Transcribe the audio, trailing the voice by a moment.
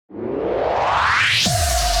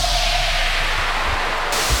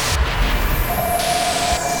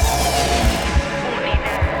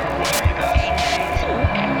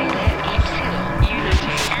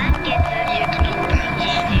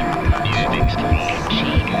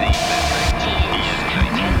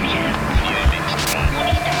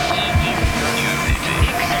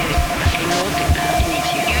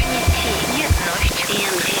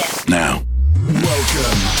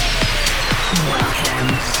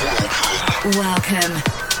Welcome.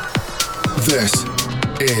 This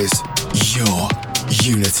is your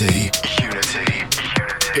Unity.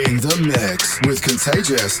 In the mix with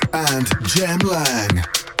Contagious and Jem Lang.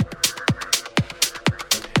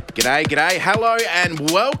 G'day, hello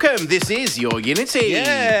and welcome. This is your Unity.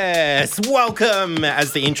 Yes, welcome,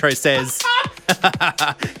 as the intro says.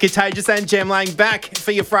 Contagious and Jem Lang back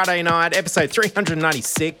for your Friday night, episode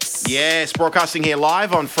 396. Yes, broadcasting here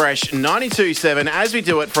live on Fresh 92.7 as we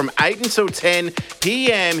do it from 8 until 10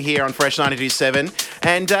 p.m. here on Fresh 92.7.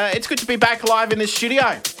 And it's good to be back live in the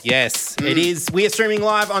studio. Yes, it is. We are streaming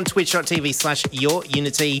live on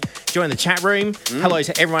twitch.tv/yourunity. Join the chat room. Hello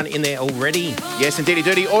to everyone in there already. Yes, indeedy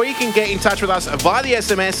doody. Or you can get in touch with us via the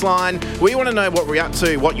SMS line. We want to know what we're up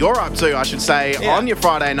to, what you're up to, I should say, on your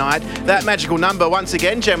Friday night. That magical number, once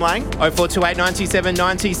again, Jem Lang. 0428 927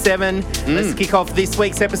 927. Let's kick off this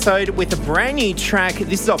week's episode with a brand new track.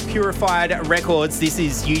 This is off Purified Records. This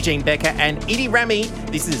is Eugene, Becker and Ramy.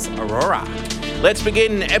 This is Aurora. Let's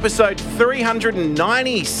begin episode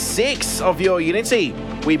 396 of your Unity.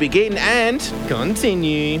 We begin and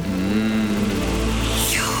continue.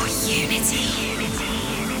 Your Unity.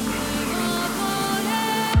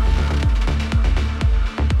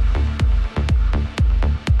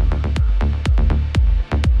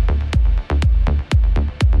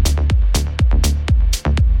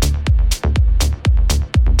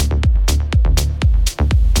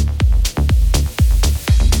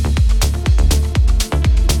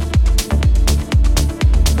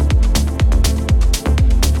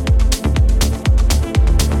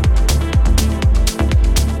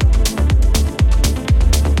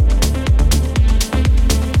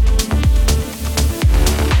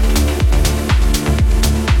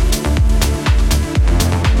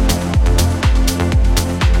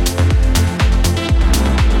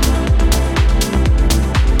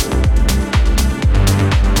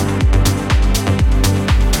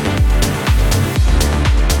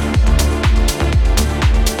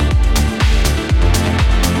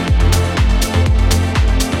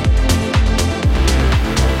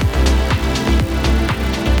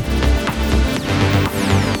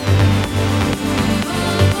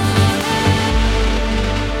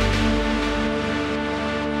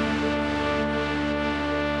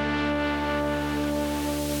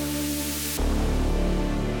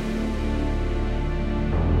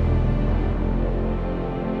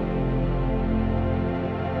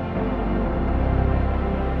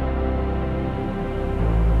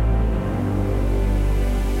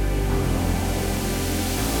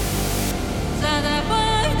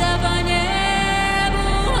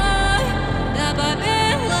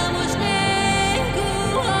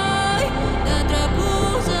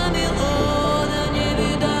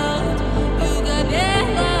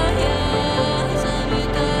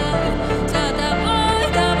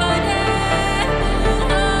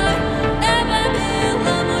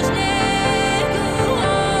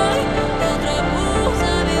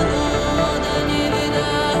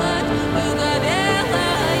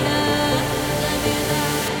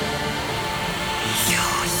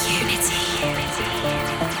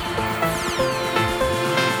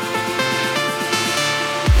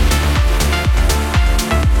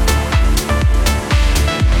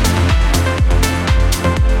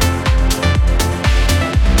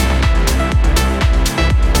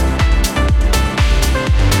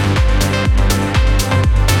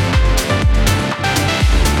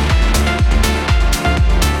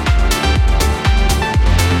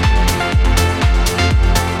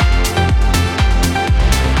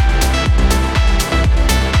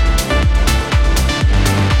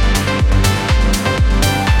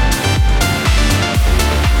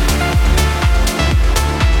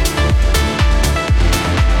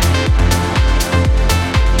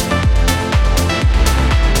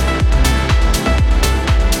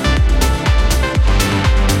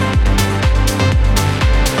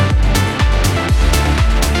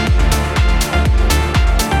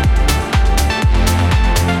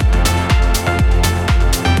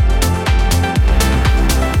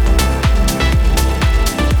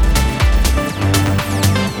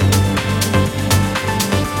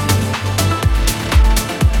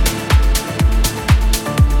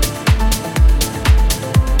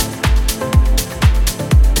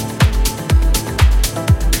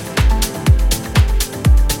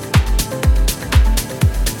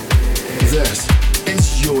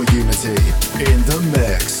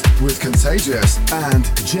 Contagious and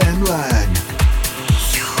Jem Lang.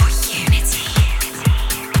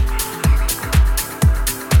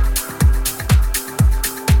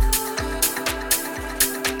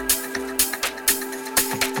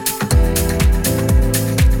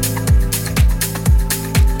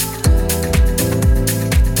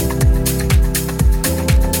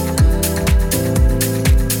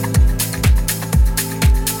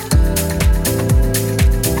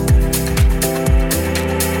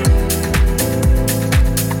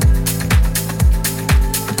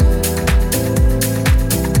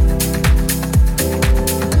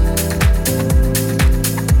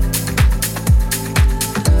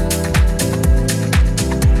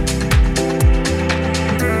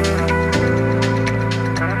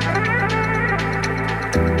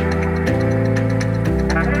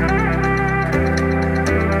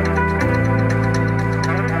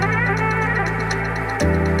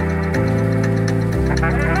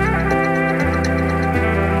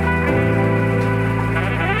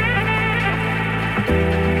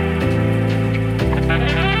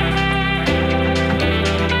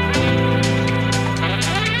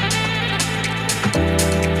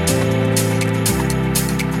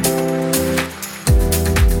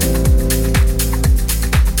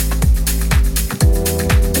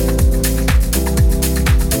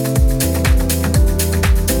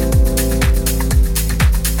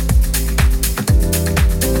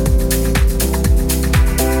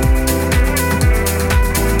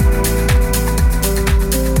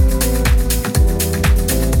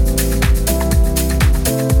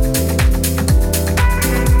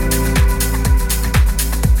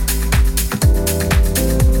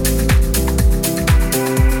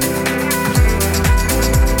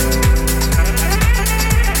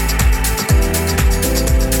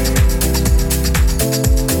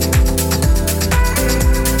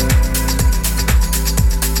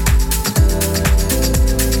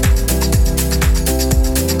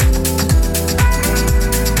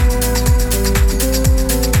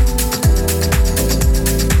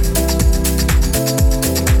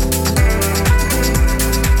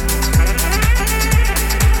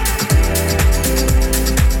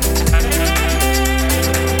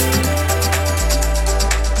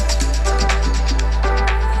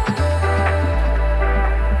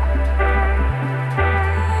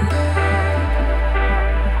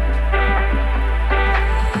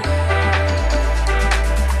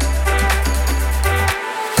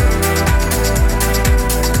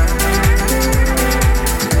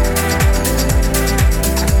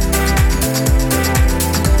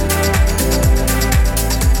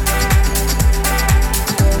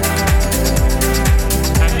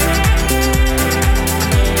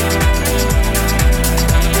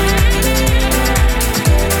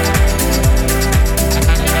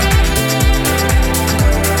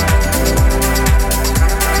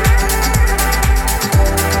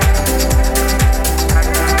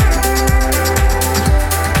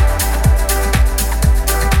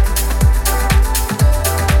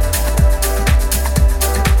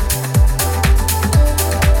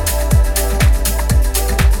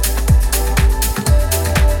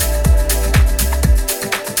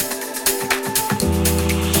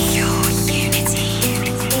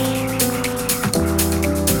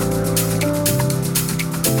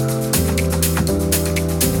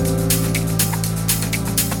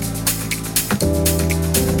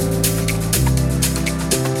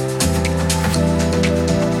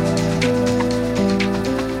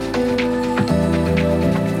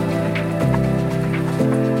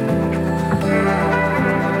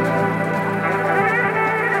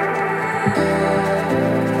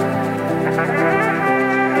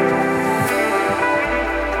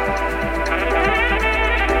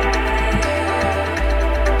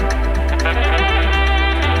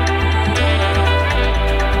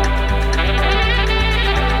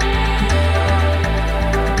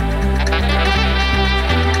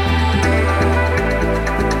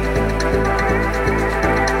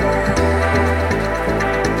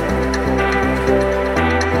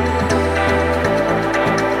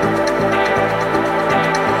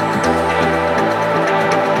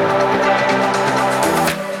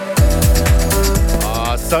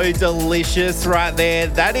 so delicious right there.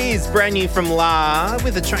 That is brand new from La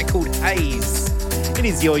with a track called Haze. It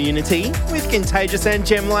is your Unity with Contagious and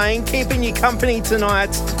Jem Lang, keeping you company tonight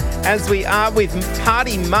as we are with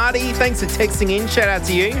Party Marty. Thanks for texting in. Shout out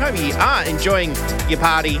to you. Hope you are enjoying your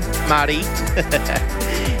party, Marty.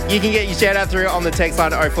 You can get your shout out through on the text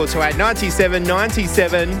line 0428 97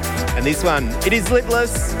 97. And this one, it is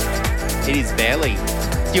Lipless. It is Barely.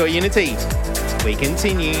 It's your Unity. We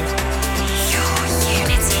continue.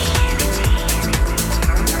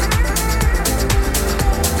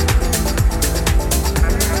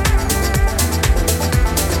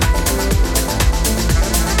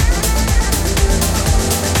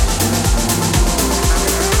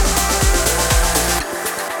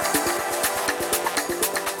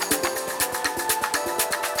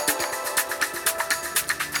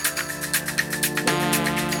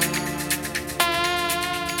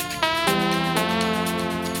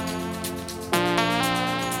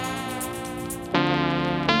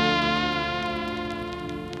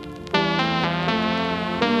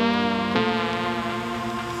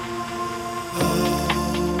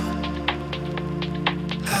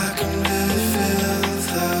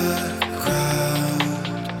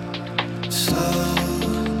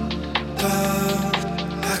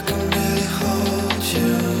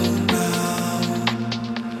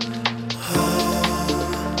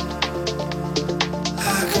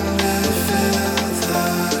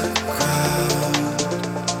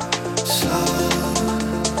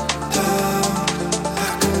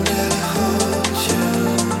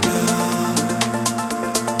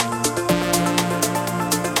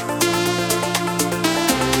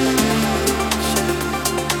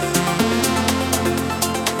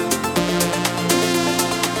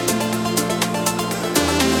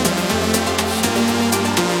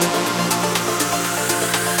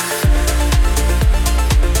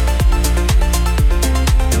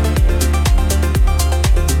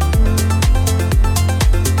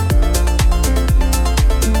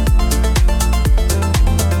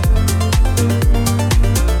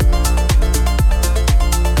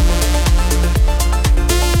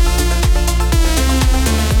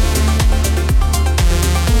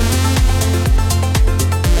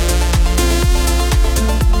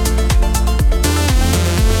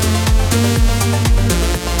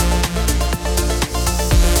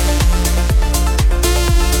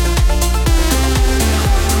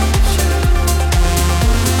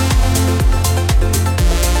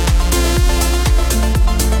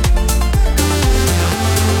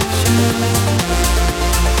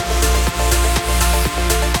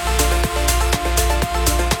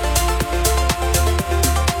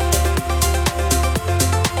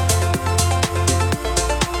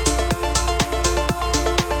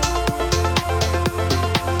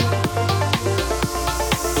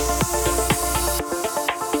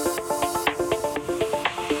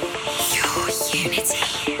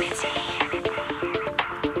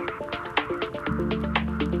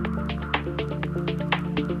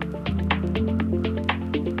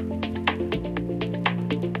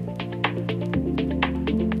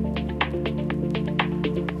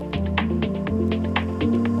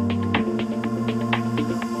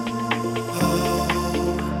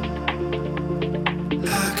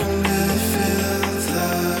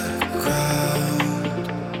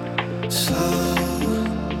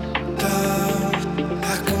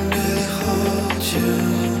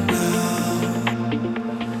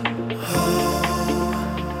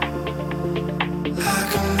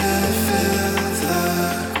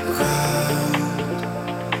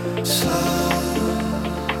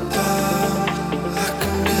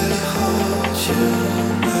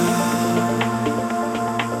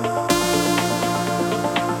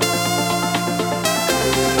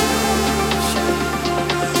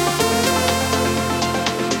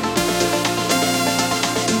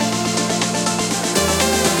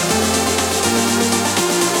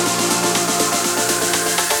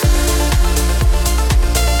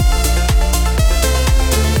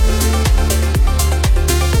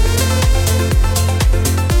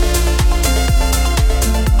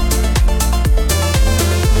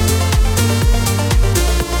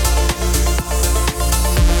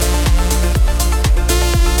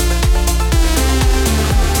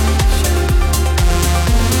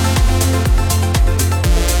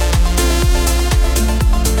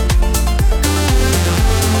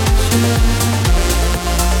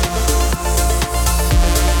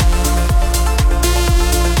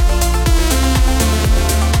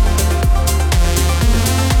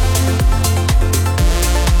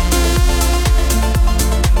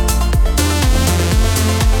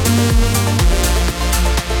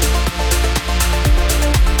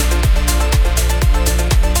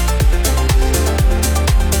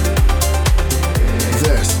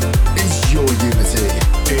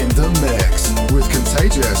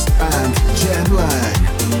 Contagious and Jem Lang.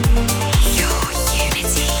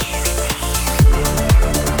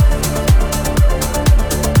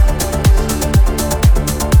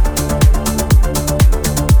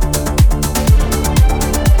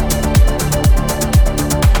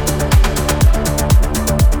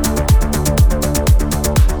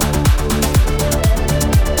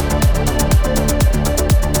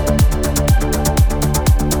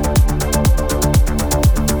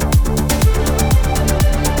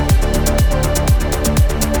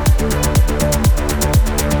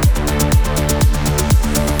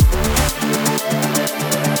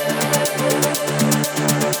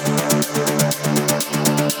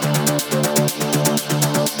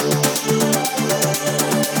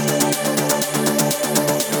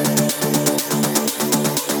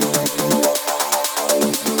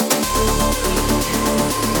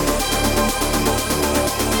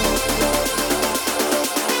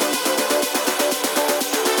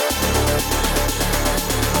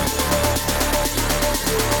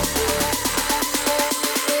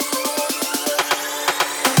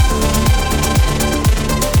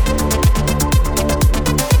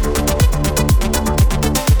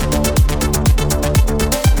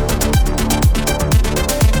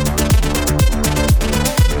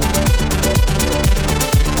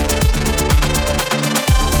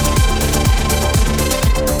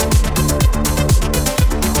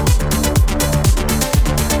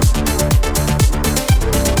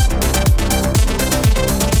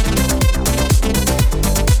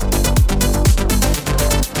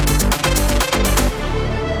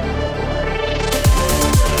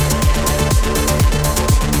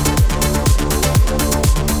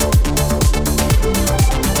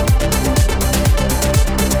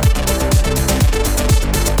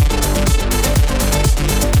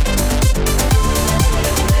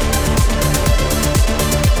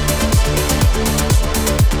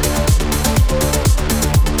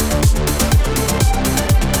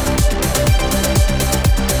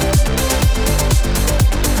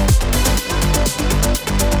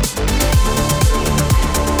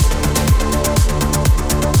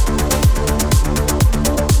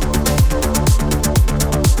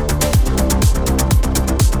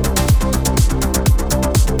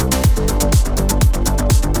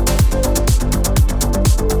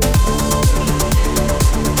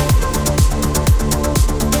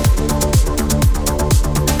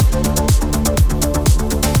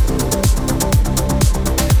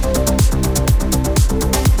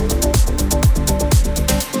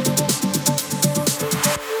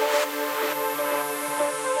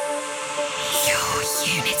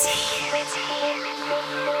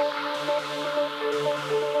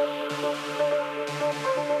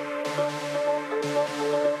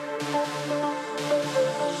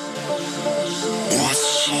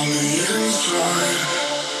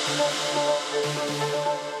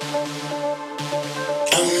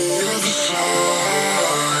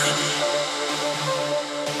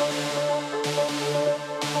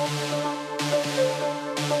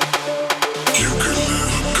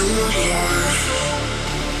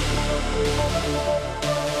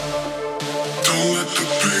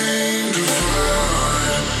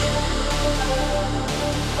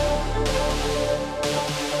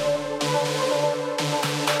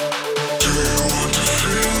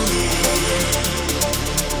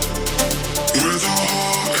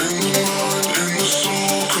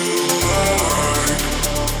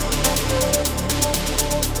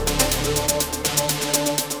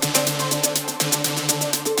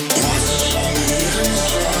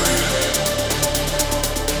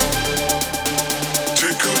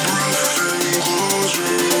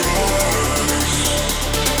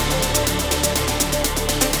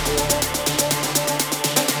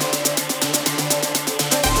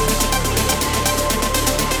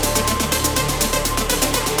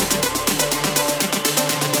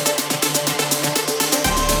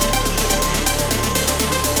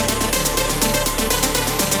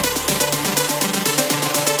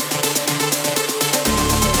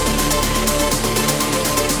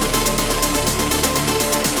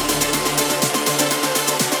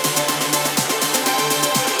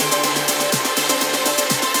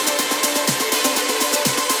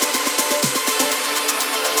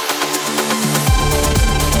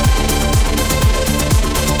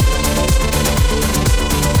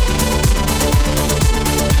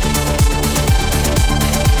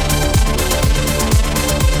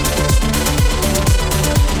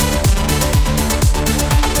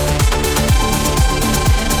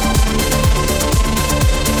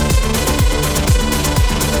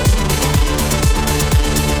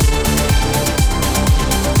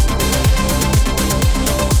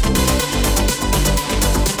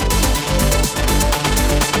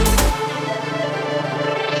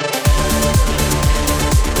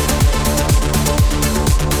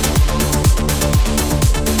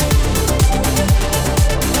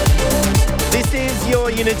 is your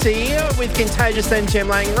Unity with Contagious Jem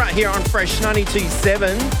Lang right here on Fresh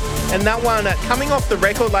 92.7. And that one coming off the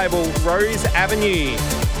record label Rose Avenue,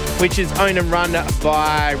 which is owned and run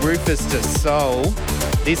by RUFUS de Soul.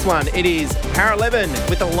 This one, it is Paraleven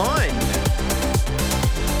with a line.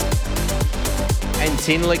 And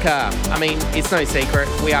Tinlicker. I mean, it's no secret.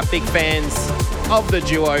 We are big fans of the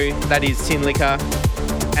duo that is Tinlicker.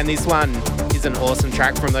 And this one is an awesome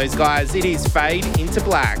track from those guys. It is Fade Into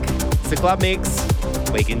Black. It's the Club Mix.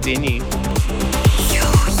 We continue.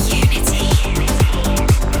 Love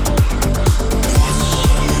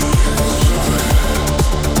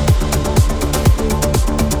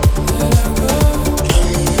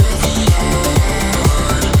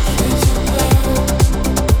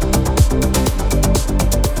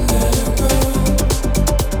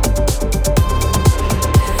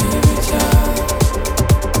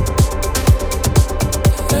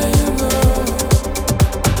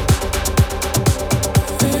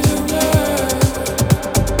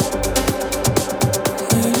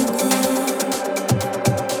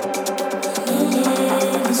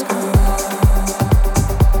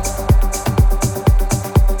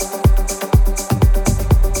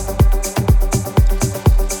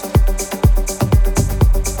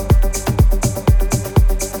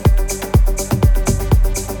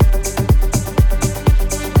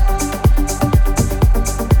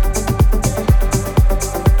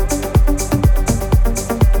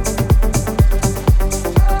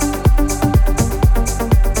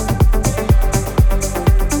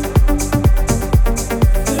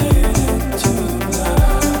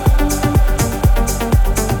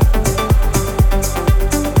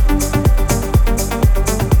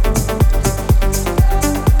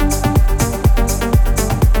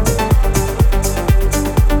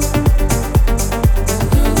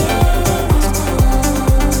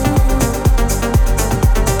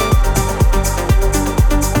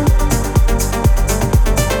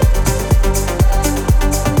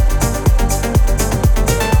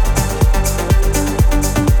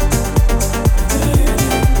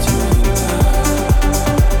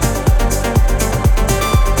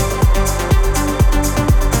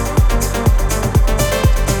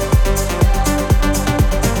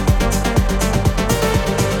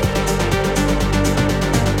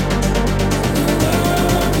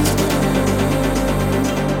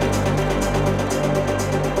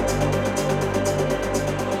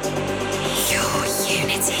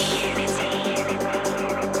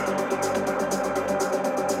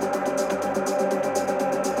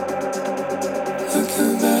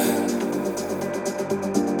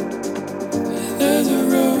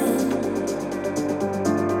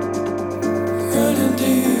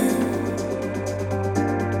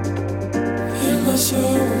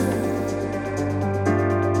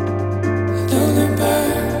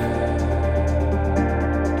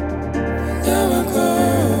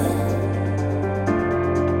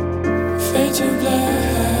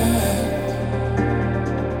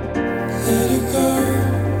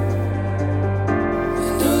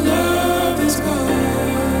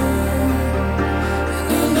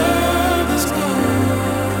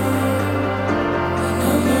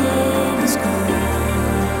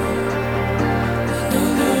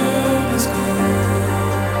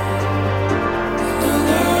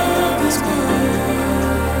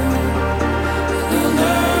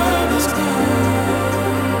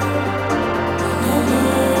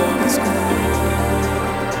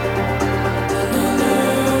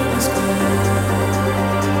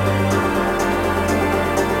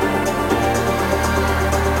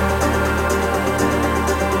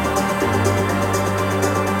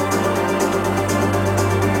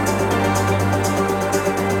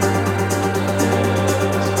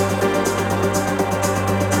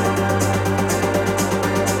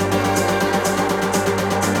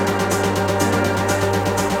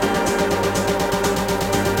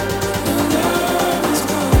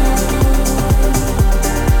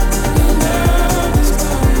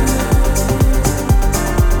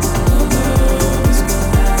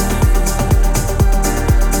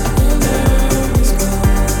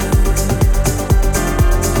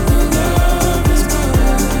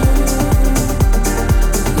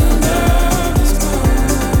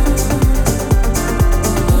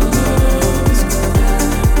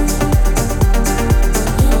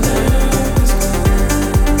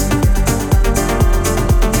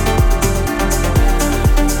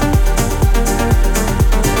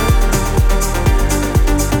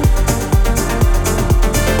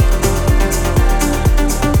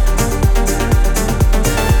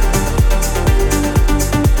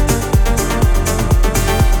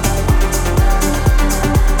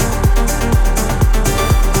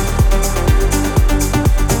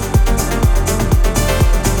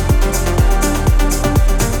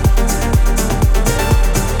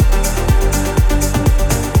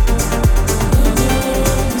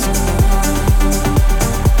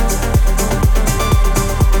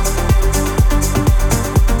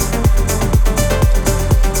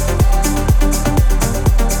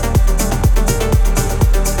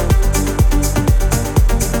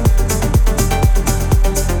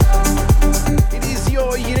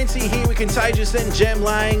Unity here with Contagious and Jem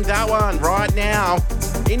Lang. That one right now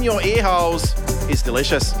in your ear holes is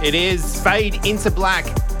delicious. It is Fade Into Black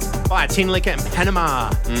by Tinlicker and Panama.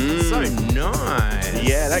 So nice.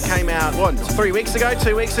 Yeah, that came out, 2 weeks ago?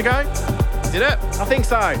 Did it? I think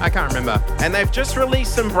so. I can't remember. And they've just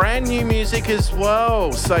released some brand new music as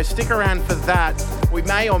well, so stick around for that. We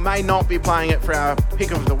may or may not be playing it for our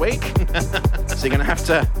pick of the week, so you're going to have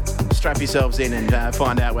to strap yourselves in and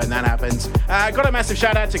find out when that happens. Got a massive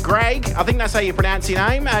shout out to Greg. I think that's how you pronounce your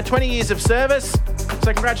name. 20 years of service.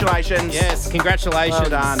 So congratulations. Yes, congratulations. Well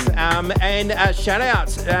done. And a shout out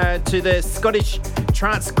to the Scottish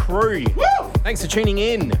Trance crew. Woo! Thanks for tuning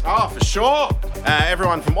in. Oh, for sure.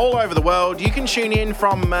 Everyone from all over the world. You can tune in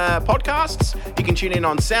from podcasts. You can tune in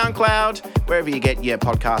on SoundCloud, wherever you get your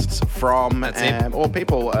podcasts from. That's it. Or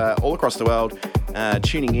people all across the world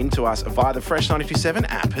tuning in to us via the Fresh 927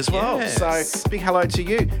 app as well. Yes. So big hello to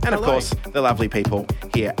you. And of course, the lovely people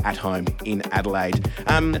here at home in Adelaide.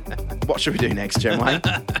 What should we do next, Jem Lang?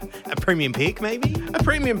 A premium pick, maybe? A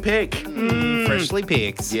premium pick. Freshly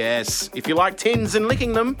picked. Yes. If you like tins and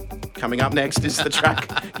licking them, coming up next is the track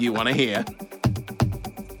you want to hear.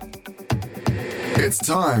 It's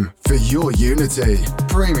time for your Unity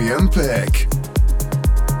Premium Pick.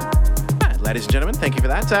 Ladies and gentlemen, thank you for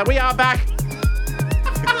that. We are back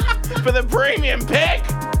for the premium pick.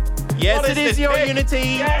 Yes, What it is is this your pick? Unity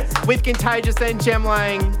Yes. with Contagious and Jem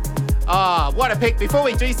Lang. What a pick. Before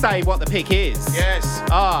we do say what the pick is, Yes.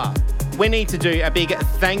 we need to do a big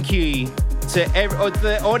thank you to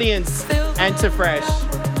the audience and to Fresh.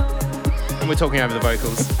 And we're talking over the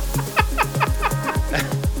vocals.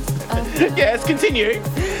 Yes, continue.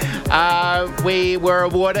 We were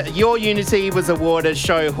awarded, your Unity was awarded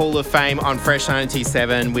Show Hall of Fame on Fresh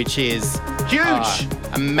 97, which is Huge.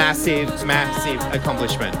 A massive, massive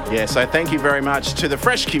accomplishment. Yeah, so thank you very much to the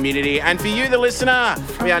Fresh community. And for you, the listener,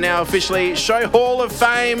 we are now officially Show Hall of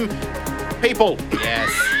Fame people. Yes.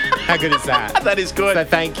 How good is that? That is good. So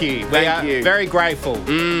thank you. We Thank are you. very grateful.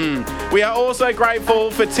 We are also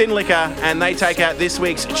grateful for Tinlicker, and they take out this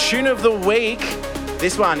week's Tune of the Week.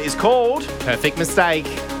 This one is called Perfect Mistake.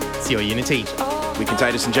 It's your Unity. We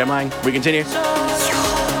Contagious and Jem Lang. We continue. Premium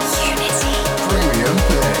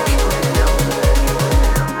Pick.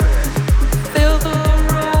 Fill the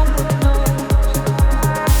room with noise.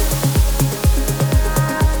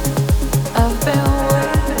 I've been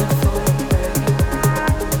waiting for you.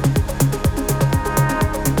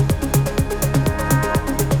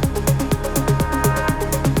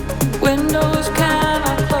 Windows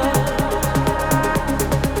cannot close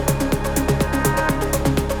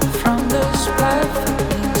from this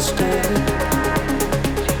perfect mistake.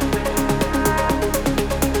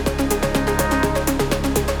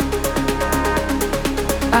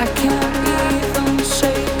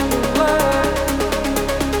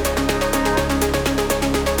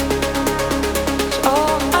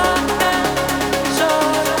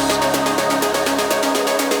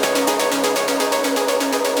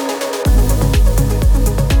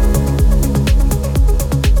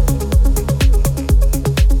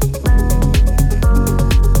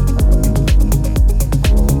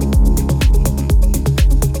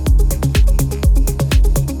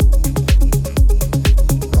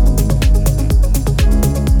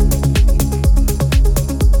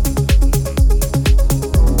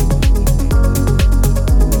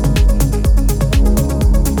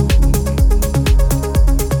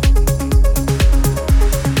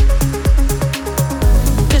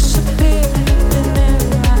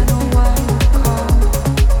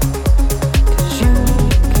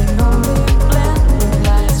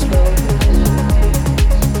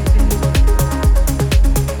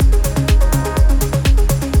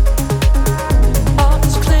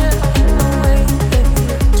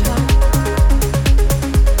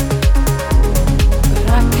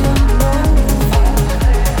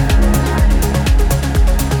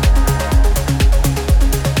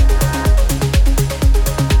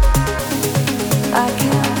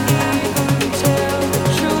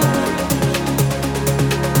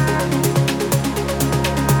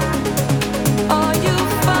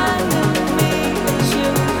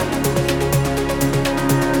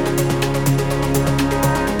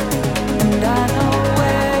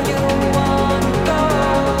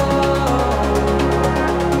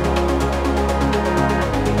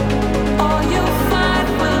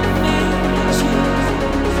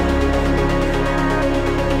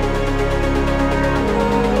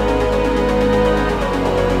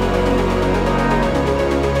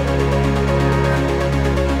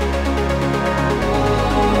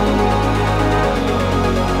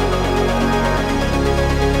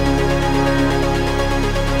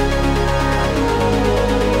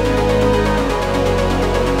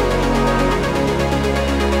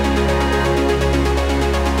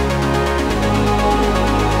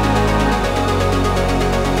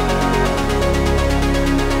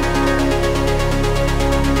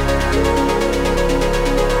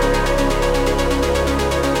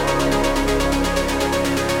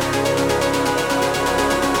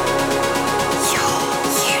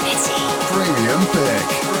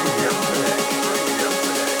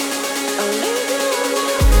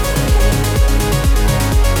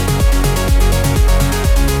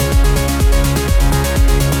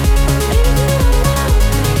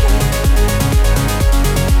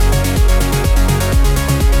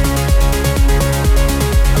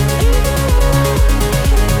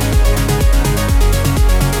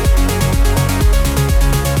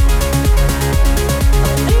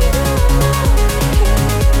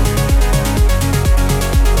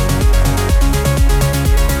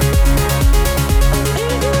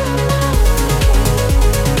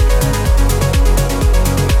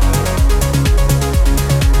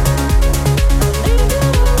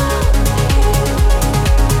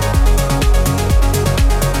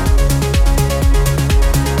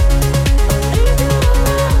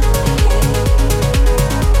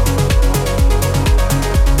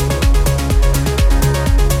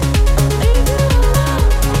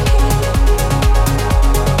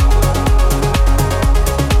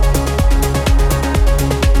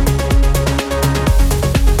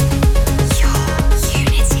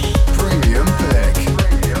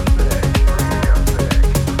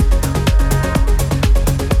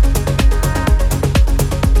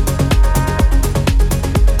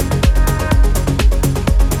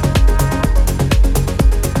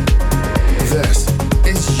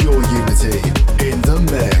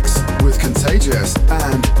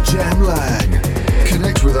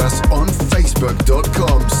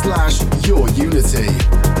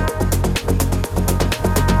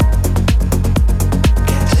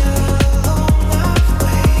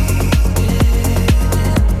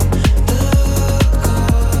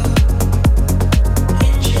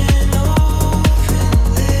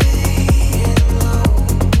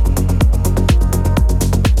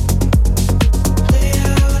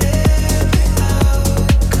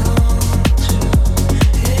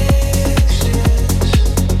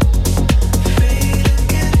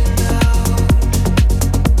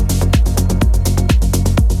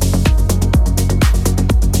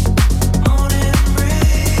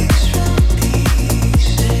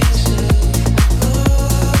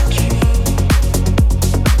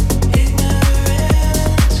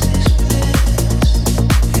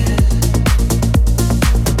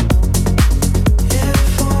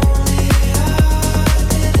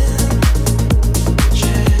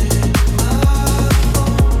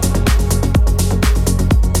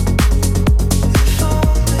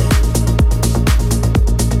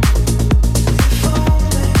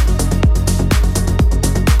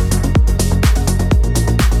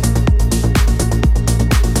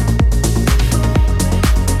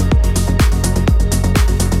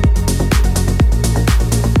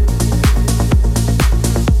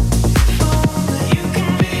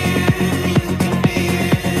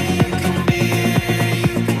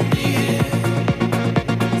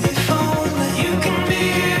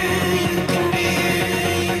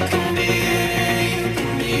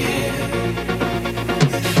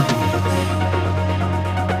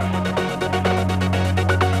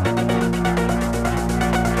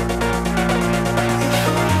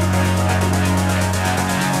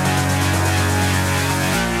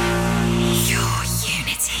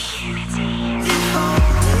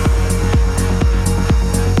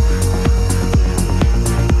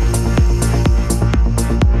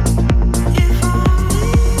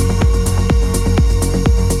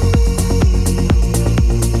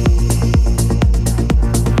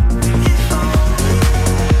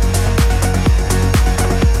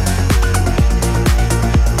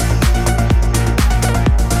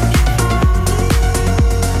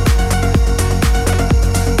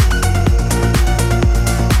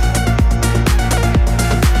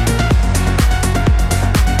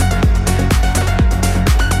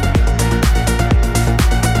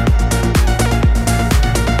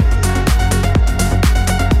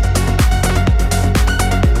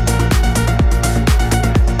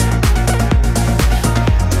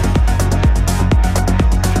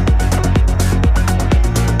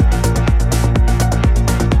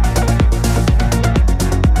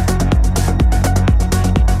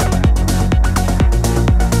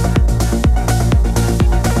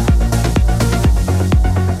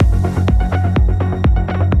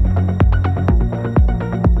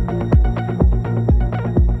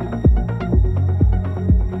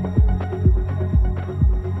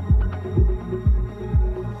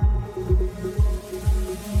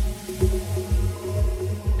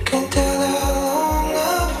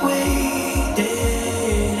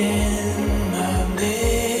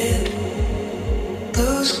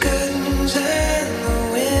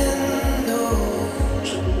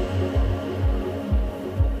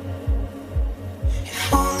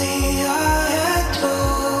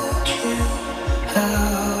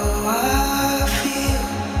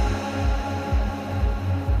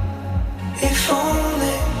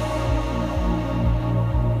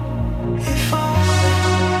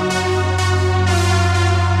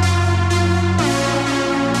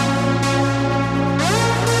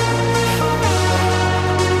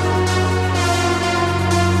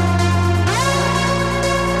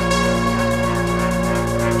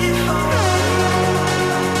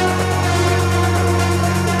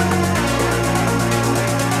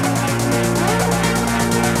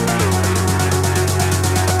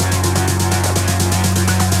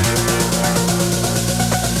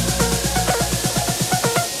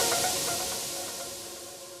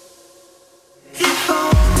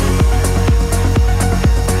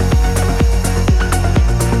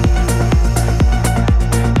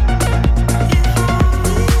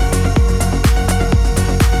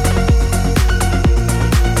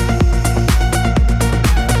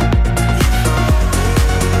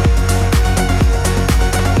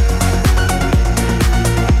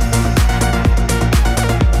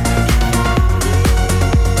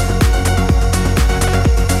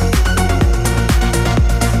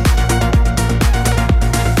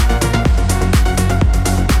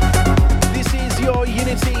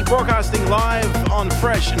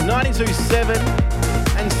 Fresh 92.7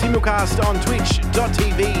 and simulcast on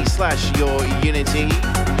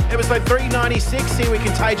twitch.tv/yourunity. Episode 396 here with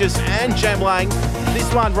Contagious and Jem Lang.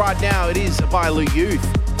 This one right now, it is by Lou Youth,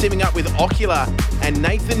 teaming up with OCULA and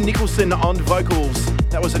Nathan Nicholson on vocals.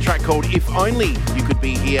 That was a track called If Only You Could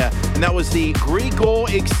Be Here. And that was the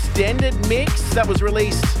Grigore extended mix that was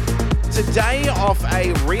released today off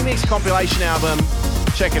a remix compilation album.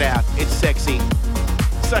 Check it out, it's sexy.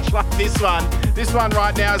 Such like this one. This one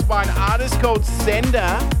right now is by an artist called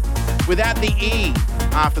Sendr, without the E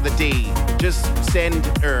after the D, just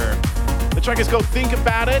Sendr. The track is called Think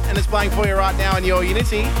About It, and it's playing for you right now in Your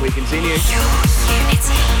Unity. We continue. Your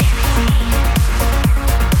Unity.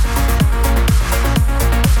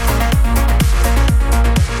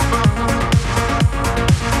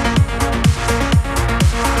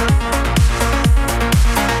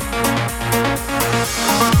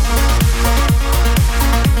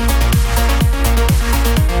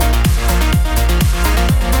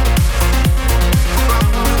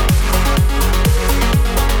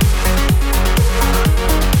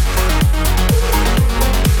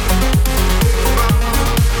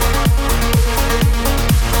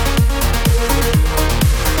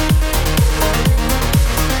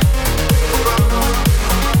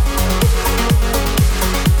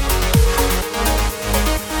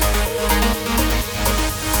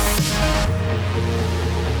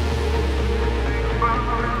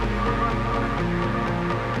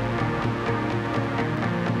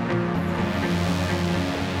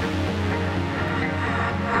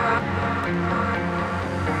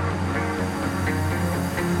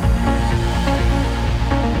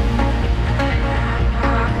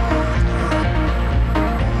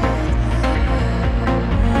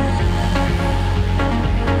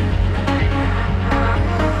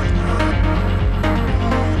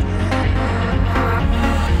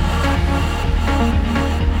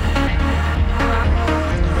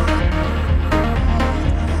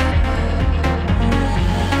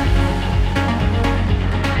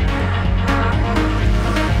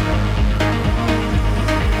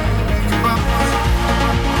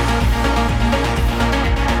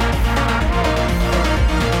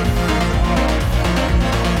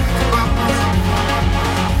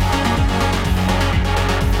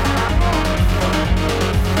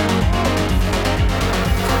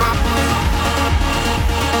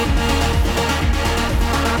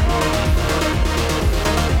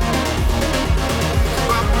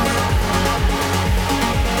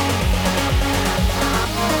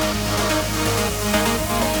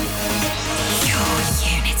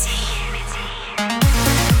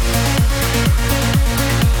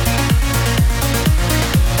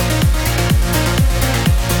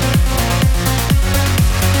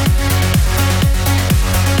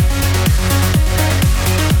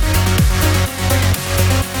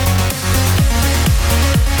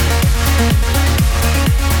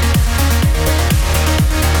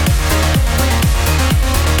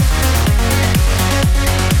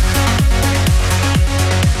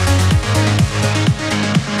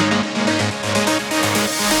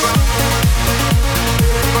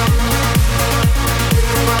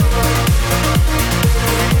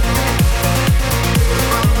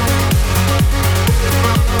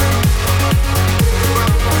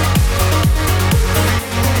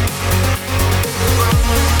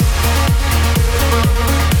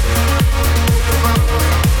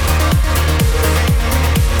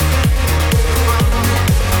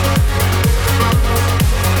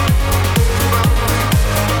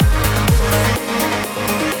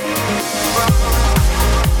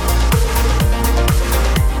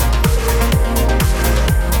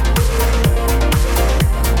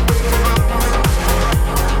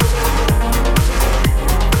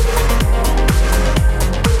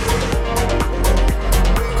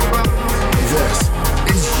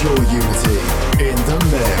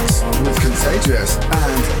 Contagious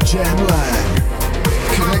and Jem Lang.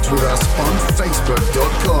 Connect with us on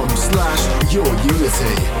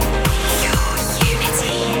facebook.com/yourunity.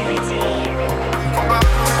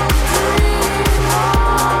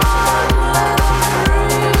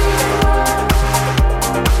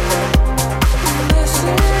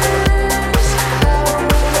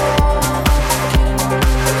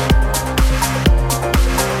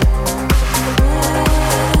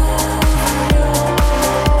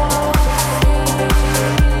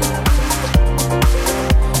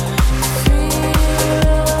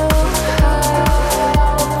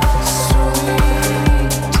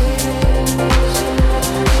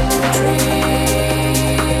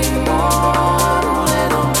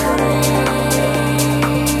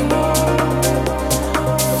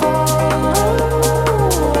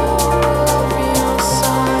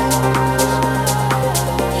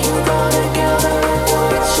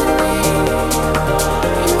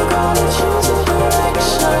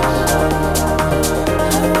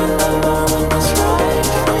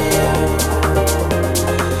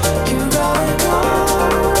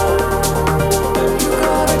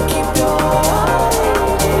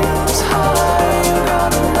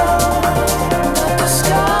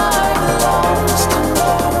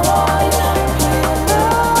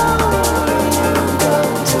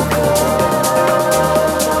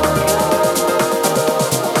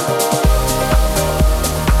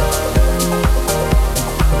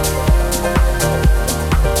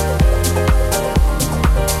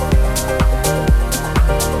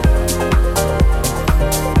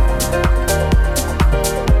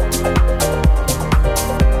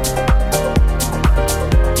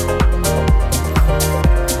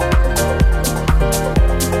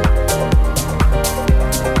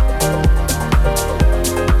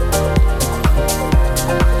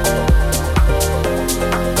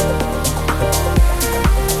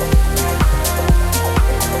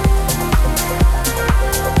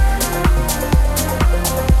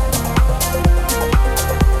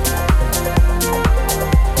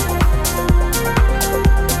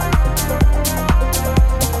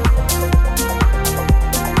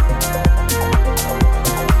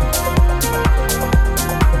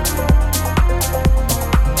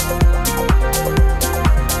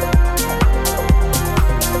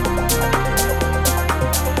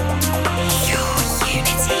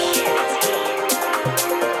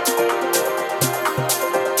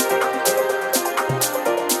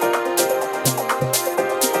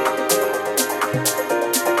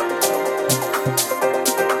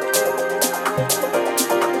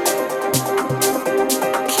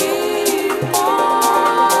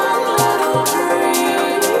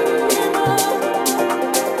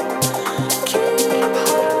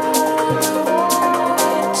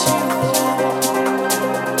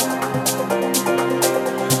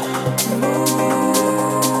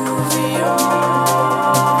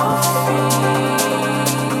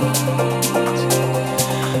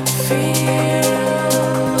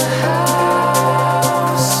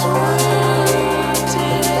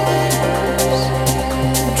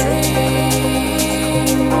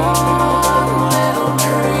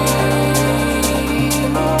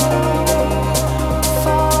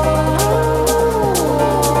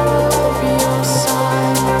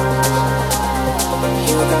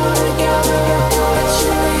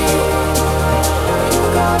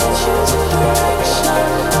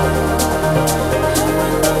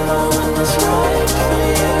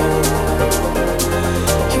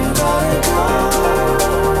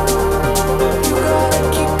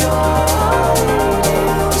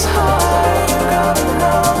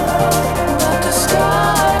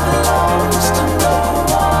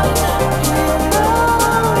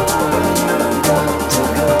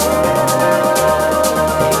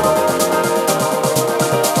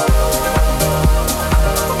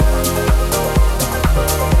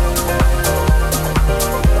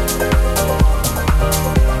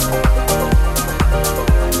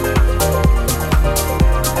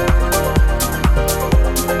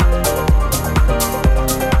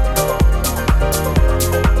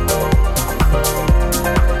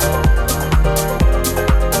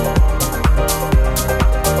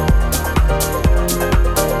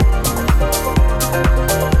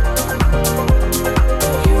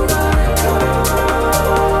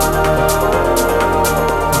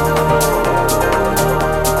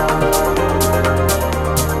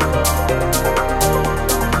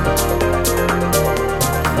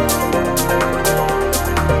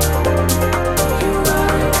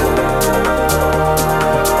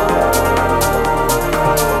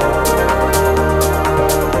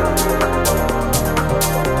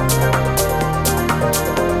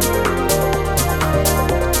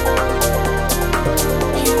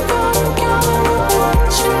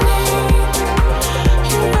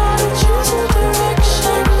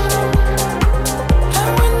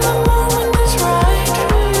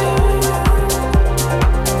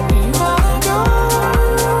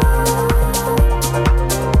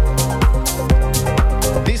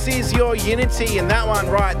 Unity, and that one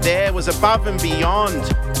right there was Above and Beyond.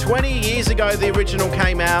 20 years ago, the original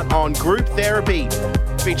came out on Group Therapy,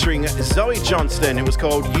 featuring Zoe Johnston. It was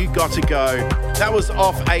called You Gotta Go. That was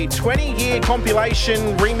off a 20-year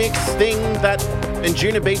compilation remix thing that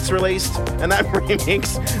Injuna Beats released, and that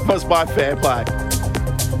remix was by Fehrplay.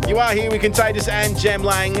 You are here with Contagious and Jem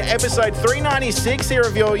Lang, episode 396 here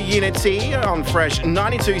of your Unity on Fresh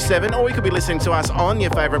 92.7, or you could be listening to us on your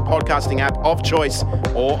favourite podcasting app of choice,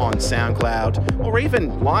 or on SoundCloud, or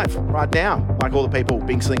even live right now, like all the people,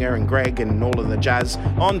 Big Slinger and Greg and all of the jazz,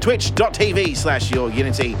 on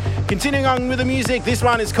twitch.tv/yourunity. Continuing on with the music, this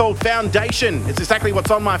one is called Foundation. It's exactly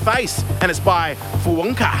what's on my face, and it's by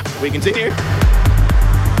Fuenka. We continue.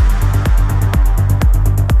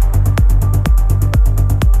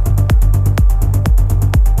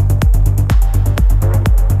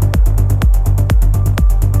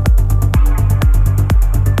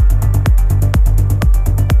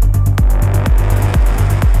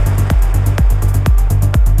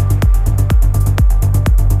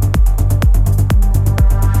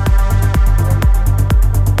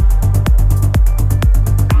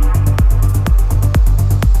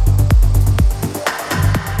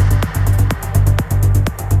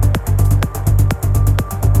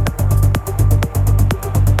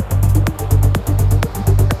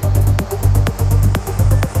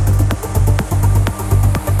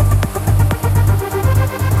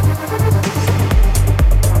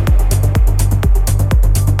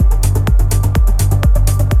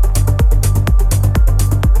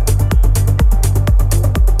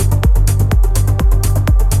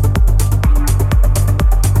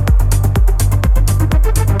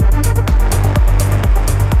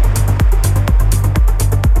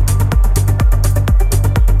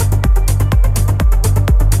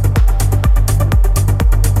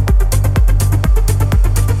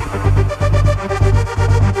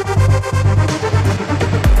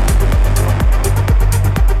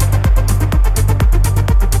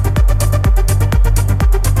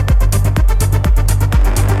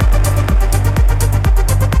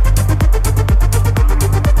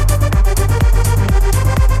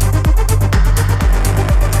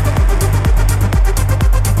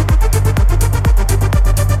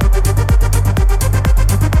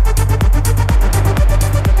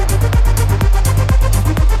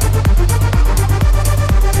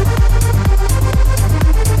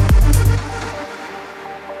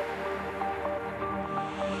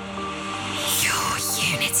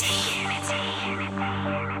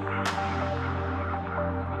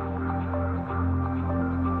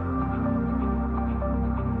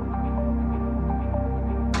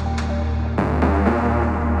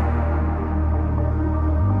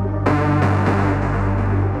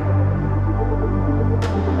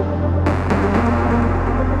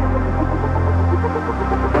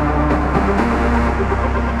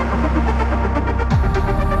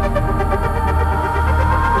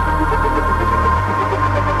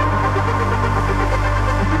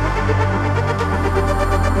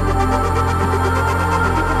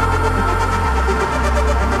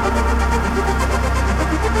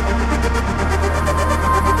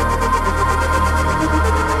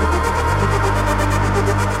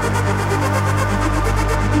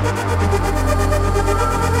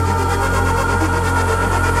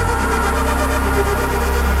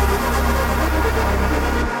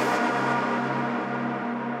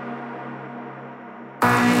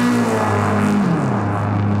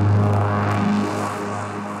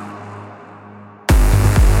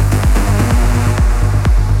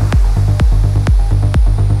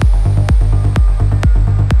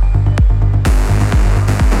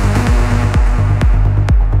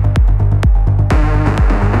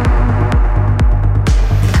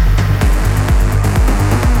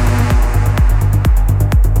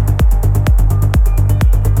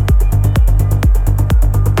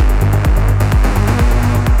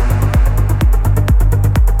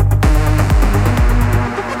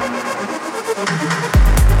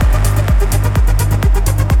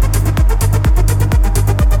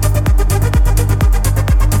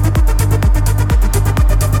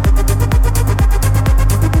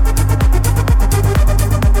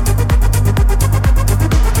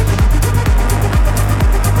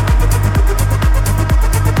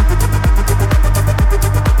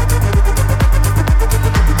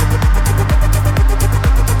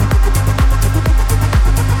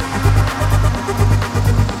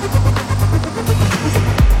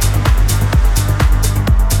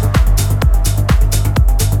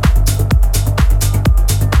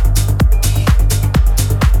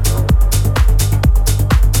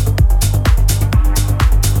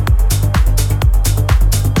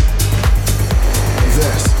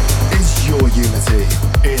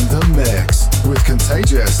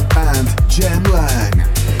 Contagious and Jem Lang.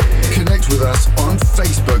 Connect with us on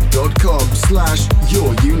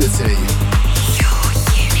facebook.com/yourunity.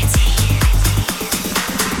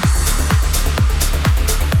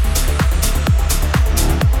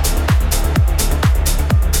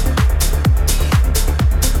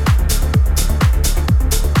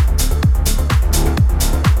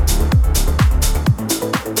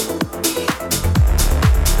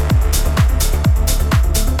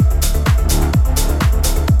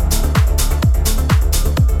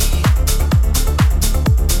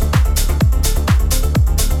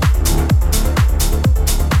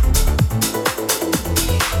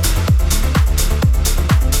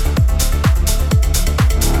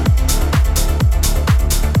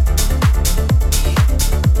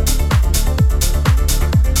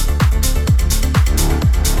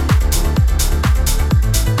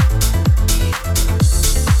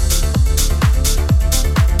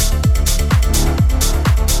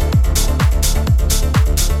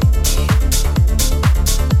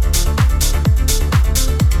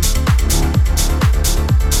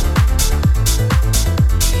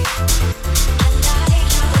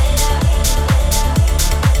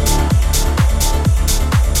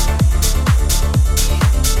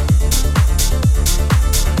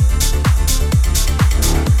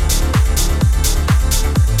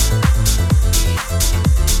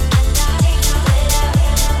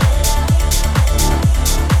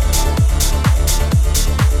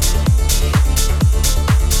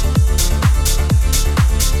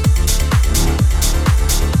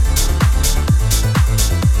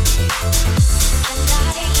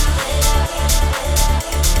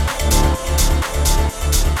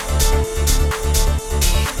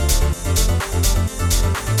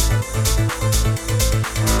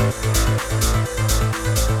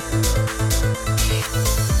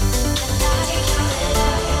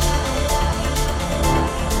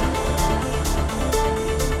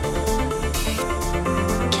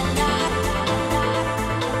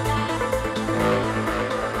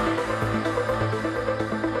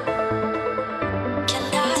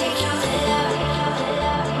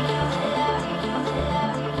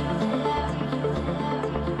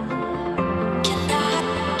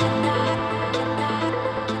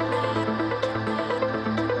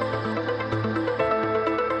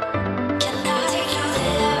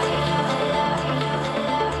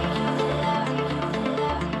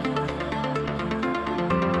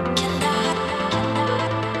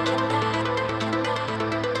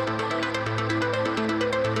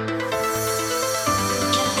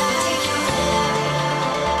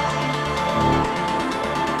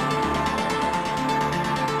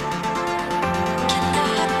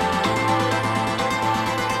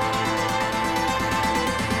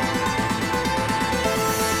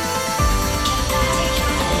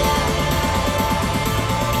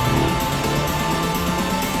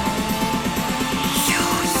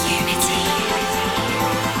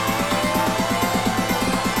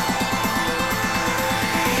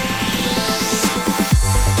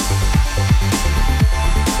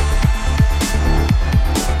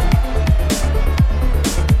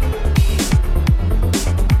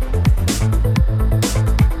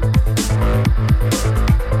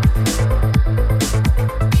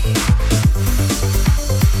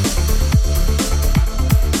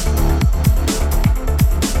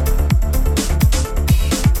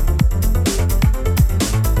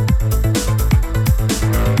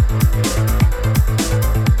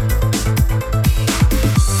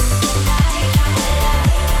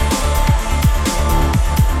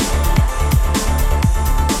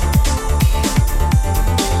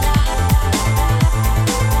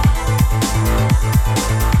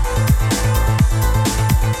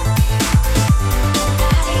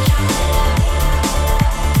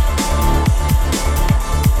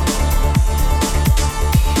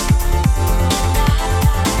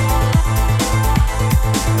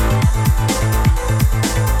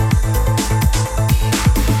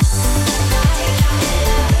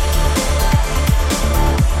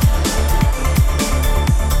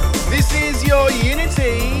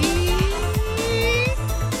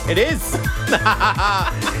 It is.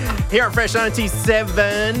 Here at Fresh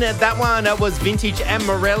 97, that one was Vintage and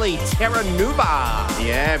Morelli, Terra Nuova.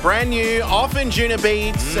 Yeah, brand new, off Injuna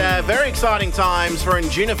beats. Very exciting times for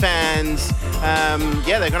Injuna fans.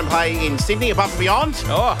 Yeah, they're going to play in Sydney, Above and Beyond,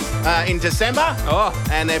 in December.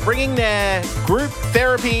 And they're bringing their group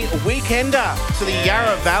therapy weekender to the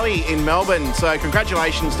Yarra Valley in Melbourne. So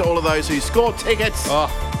congratulations to all of those who scored tickets.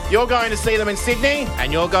 You're going to see them in Sydney.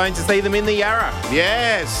 And you're going to see them in the Yarra.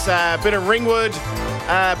 Yes, a bit of Ringwood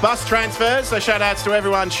bus transfers. So shout outs to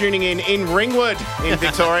everyone tuning in Ringwood in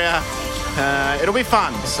Victoria. It'll be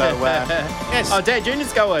fun. So, yes. Oh, Dad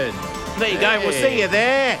Junior's going. There you go. We'll see you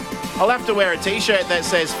there. I'll have to wear a T-shirt that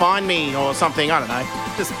says "Find Me" or something. I don't know.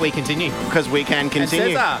 Just we continue. Because we can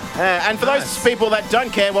continue. And for those people that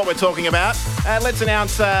don't care what we're talking about, let's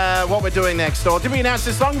announce what we're doing next. Or did we announce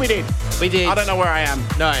this song? We did. We did. I don't know where I am.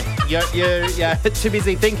 No, you're too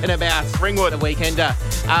busy thinking about Ringwood. the Weekender.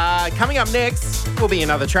 Coming up next will be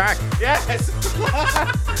another track. Yes.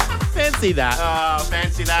 Fancy that. Oh,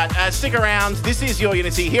 fancy that. Stick around. This is Your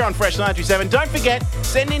Unity here on Fresh 927. Don't forget,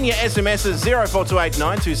 send in your SMSs 0428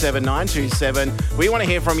 927 927. We want to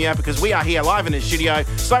hear from you because we are here live in the studio.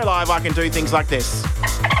 So live I can do things like this.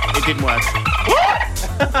 It didn't work.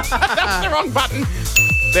 That's the wrong button.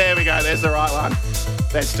 There we go. There's the right one.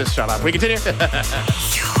 Let's just shut up. We continue.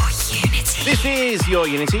 This is Your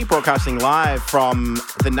Unity, broadcasting live from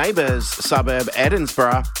the neighbours suburb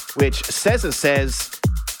Edinburgh, which said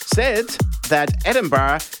that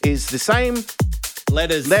Edinburgh is the same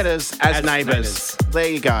letters as neighbours. There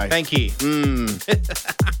you go. Thank you.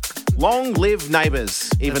 Long live neighbours,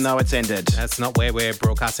 even though it's ended. That's not where we're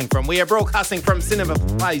broadcasting from. We are broadcasting from Cinema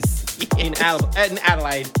Place in Adelaide.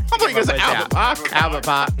 I thought you were going to say Albert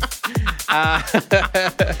Park.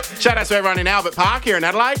 Shout out to everyone in Albert Park here in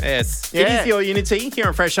Adelaide. Yes. Yeah. It is Your Unity here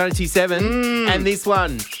on Fresh 97. And this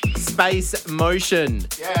one, Space Motion.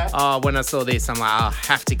 Yeah. Oh, when I saw this, I'm like, I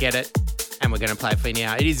have to get it. And we're going to play it for you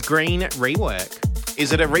now. It is Green Rework.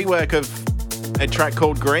 Is it a rework of a track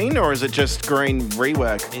called Green, or is it just Green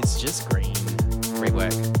Rework? It's just Green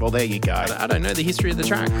Rework. Well, there you go. I don't know the history of the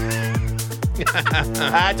track.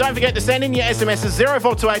 Don't forget to send in your SMSs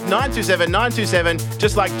 0428 927 927,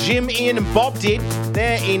 just like Jim, Ian and Bob did.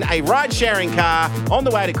 They're in a ride-sharing car on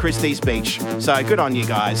the way to Christie's Beach. So good on you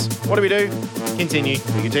guys. What do we do? Continue.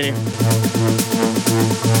 We continue.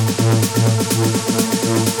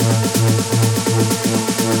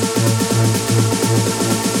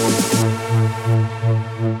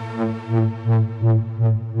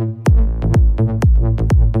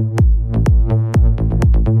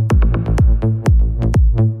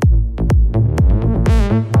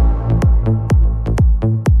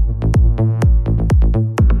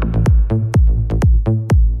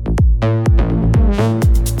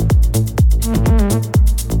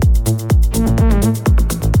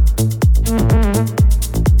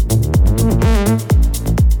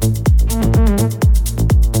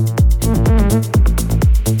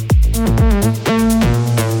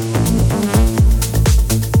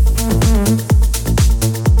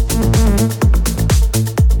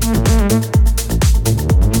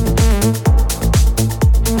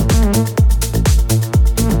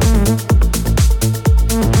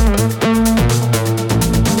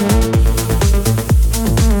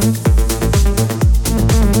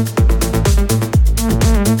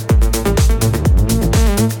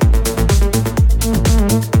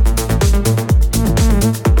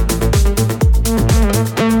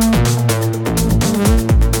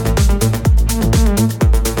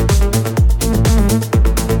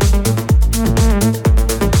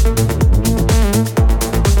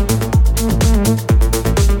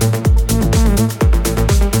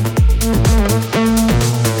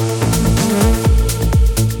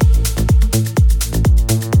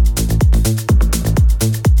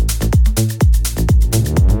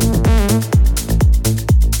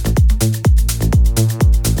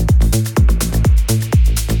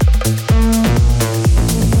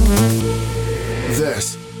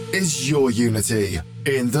 Unity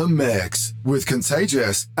in the mix with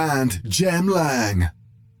Contagious and Jem Lang.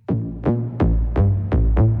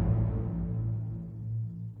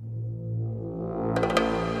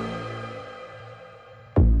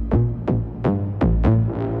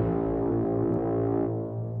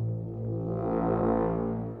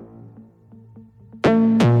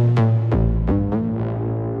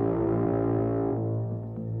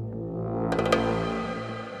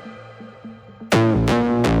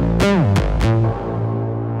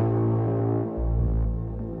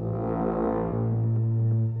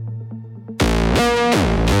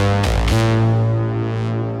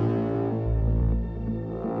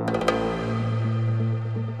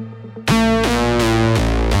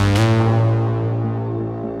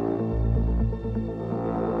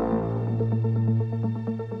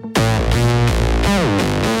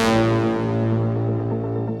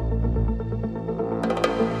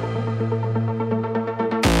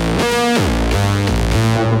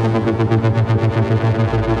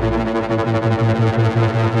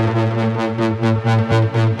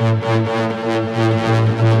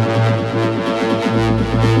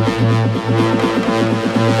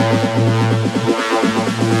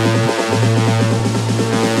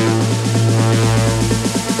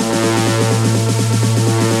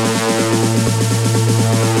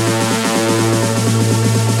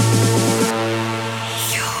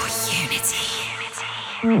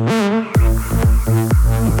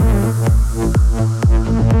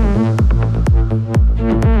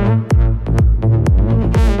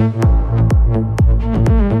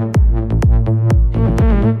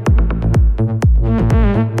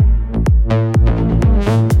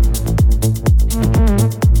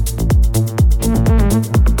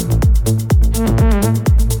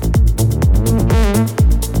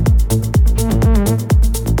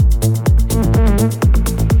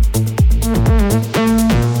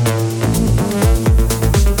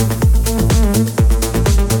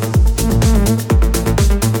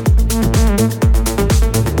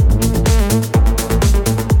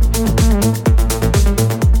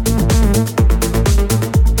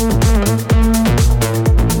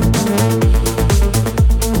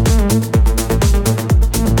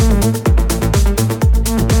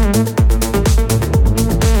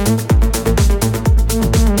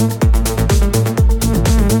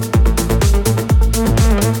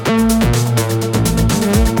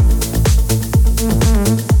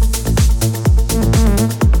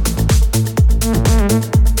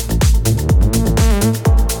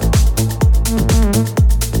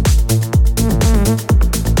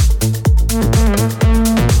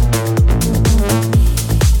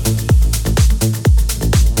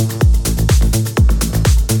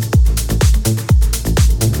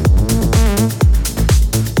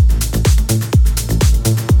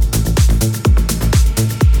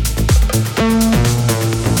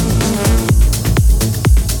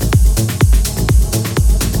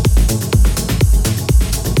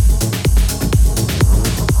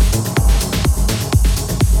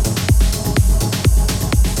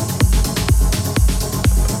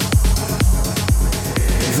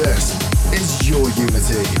 is Your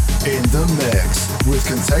Unity in the mix with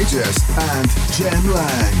Contagious and Jem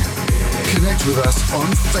Lang. Connect with us on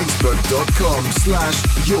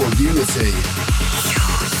facebook.com/yourunity.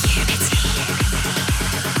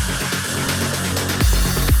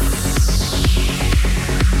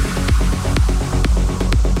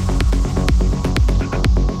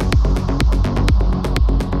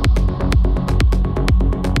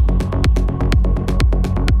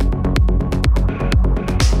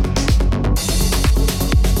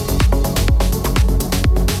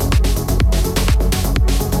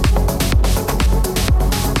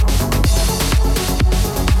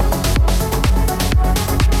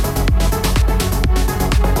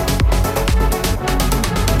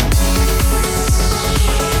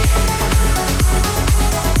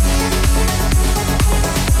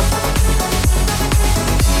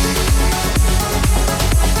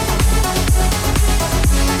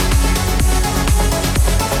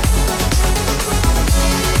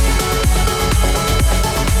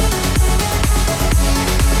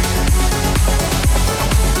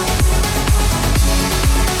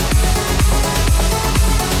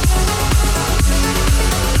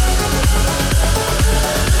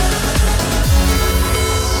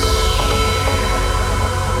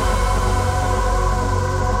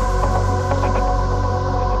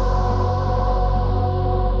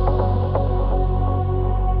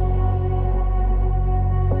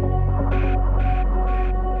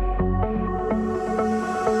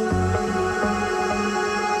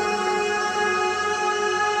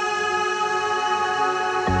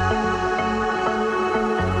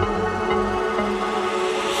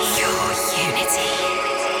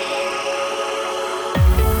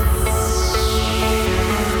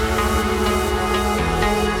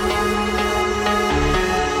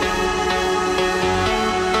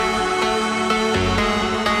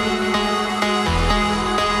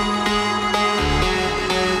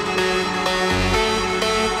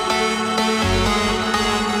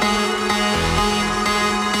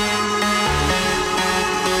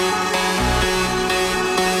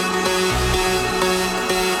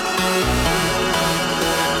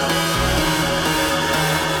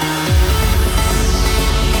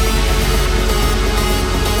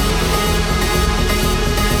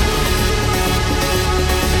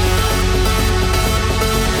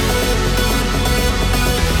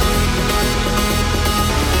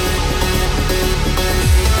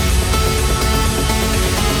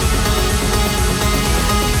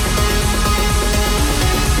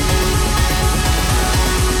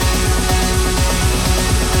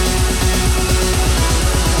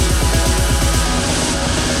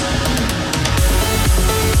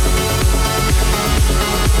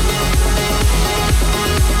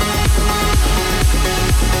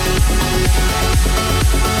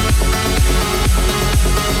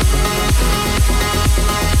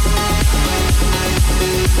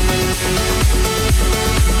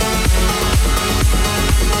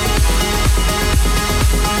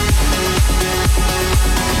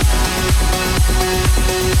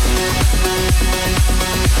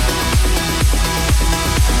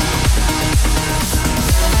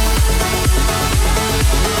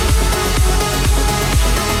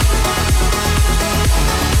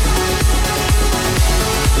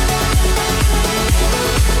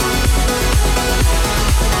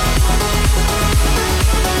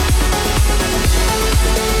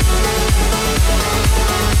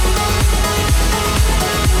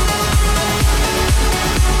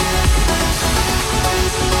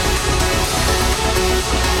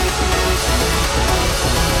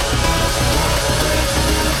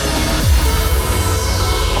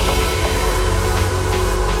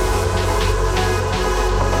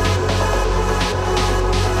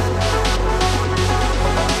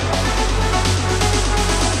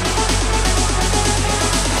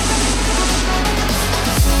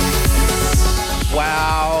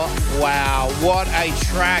 What a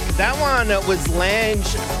track. That one was Lange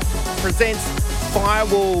presents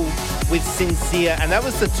Firewall with Sincere, and that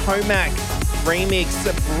was the Tomac remix,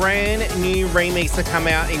 a brand new remix to come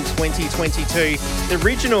out in 2022. The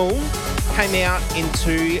original came out in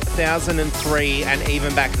 2003, and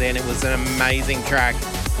even back then it was an amazing track.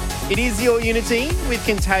 It is Your Unity with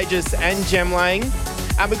Contagious and Jem Lang.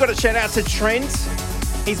 We've got a shout out to Trent.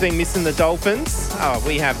 He's been missing the Dolphins. Oh,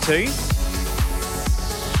 we have too.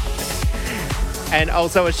 And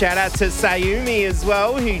also a shout out to Sayumi as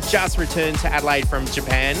well, who just returned to Adelaide from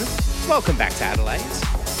Japan. Welcome back to Adelaide.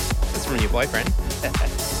 That's from your boyfriend.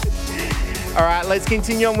 All right, let's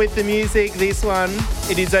continue on with the music. This one,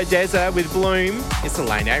 it is ODESZA with Bloom. It's a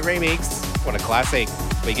Lange remix. What a classic.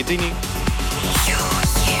 We continue. Your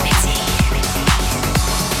Unity.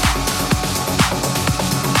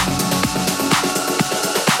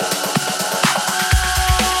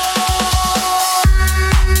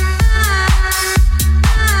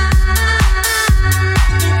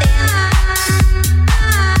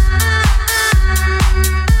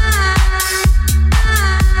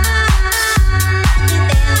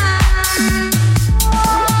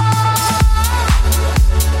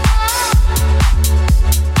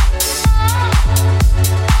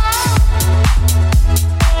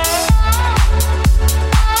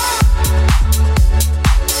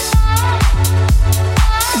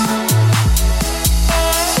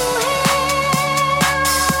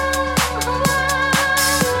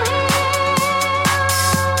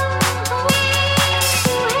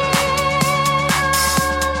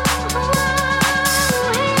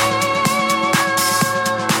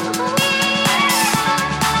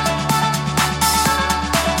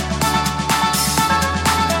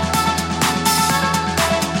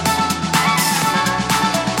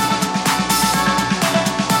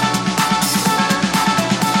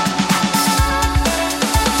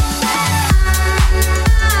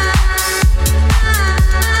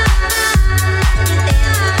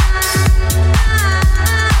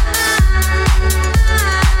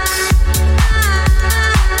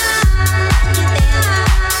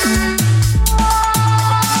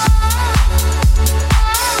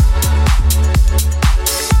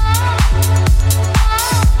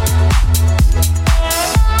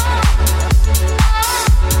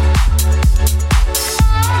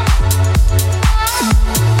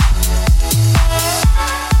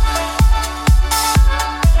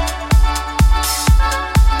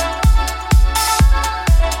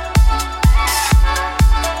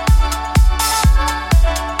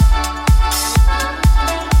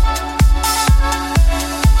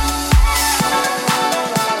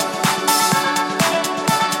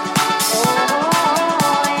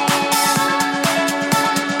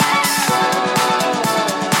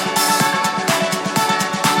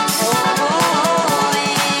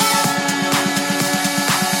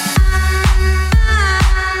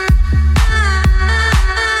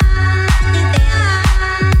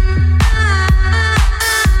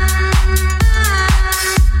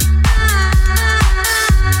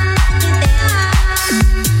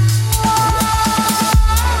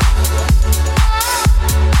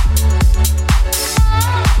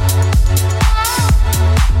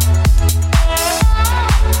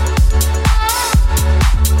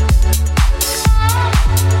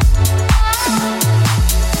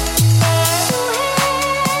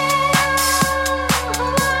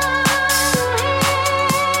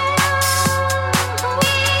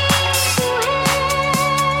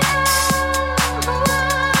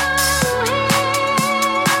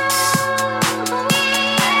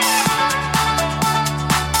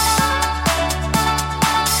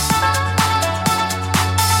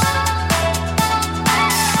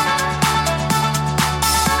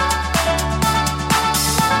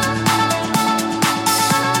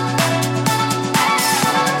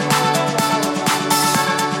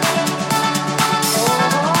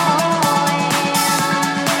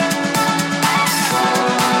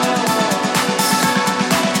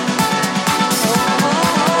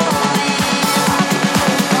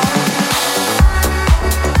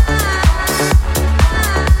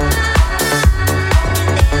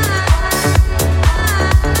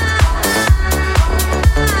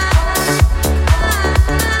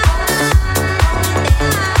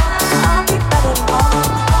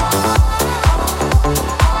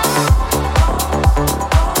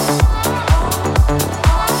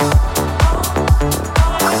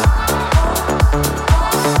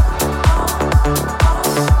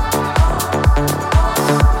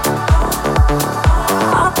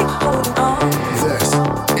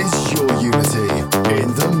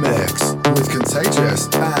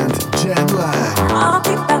 Contagious and Jem Lang. I'll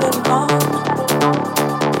be better alone.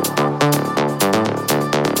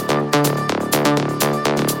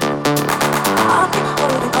 I'll be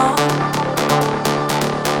holding on.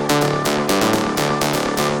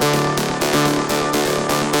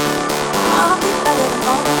 I'll be better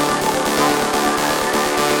alone.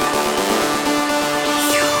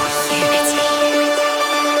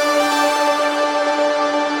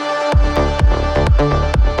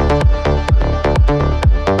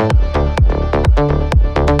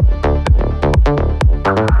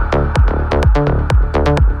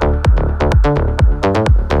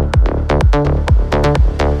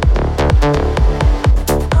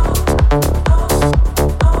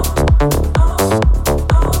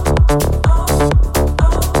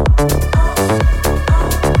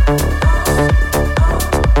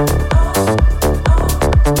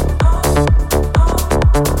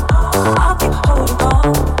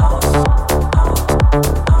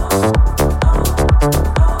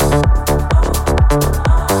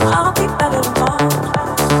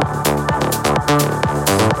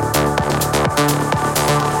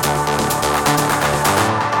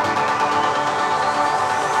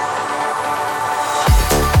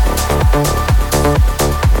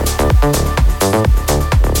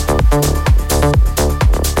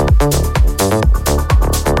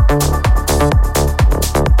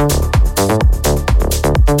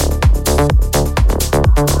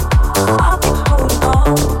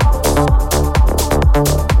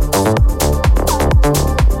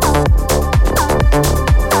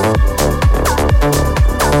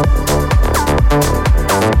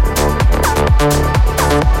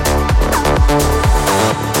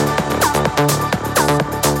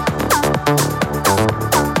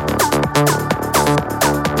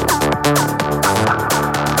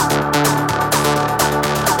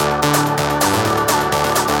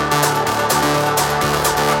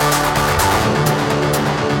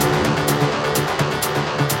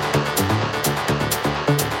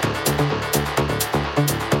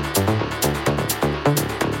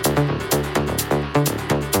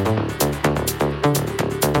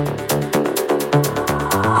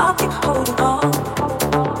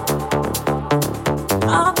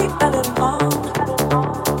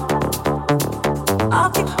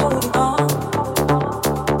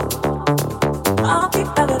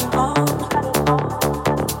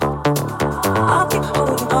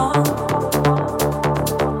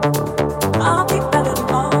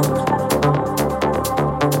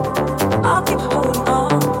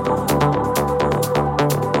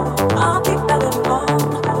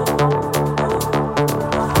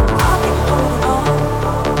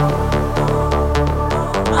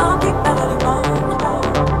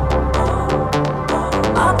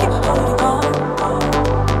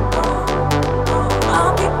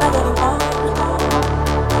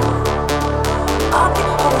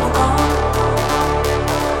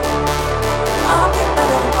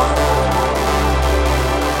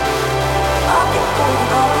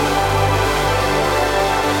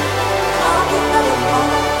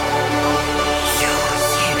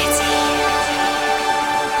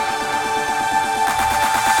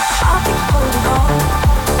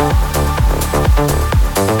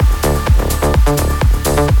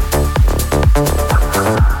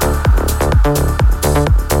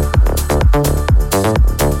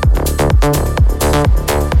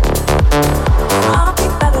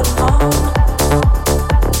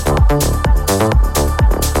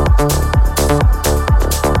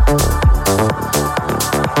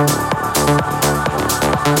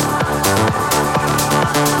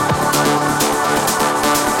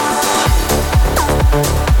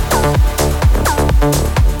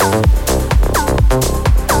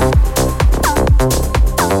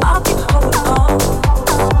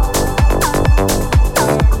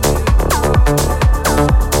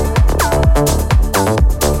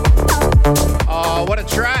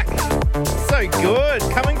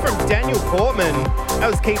 Portman. That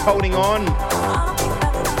was Keep Holding On.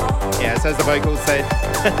 Yes, as the vocals said,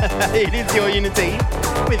 it is your unity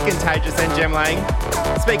with Contagious and Jem Lang.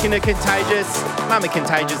 Speaking of Contagious, Mama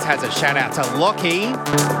Contagious has a shout out to Lockie.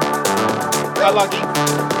 Hi, Lockie.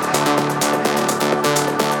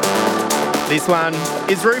 This one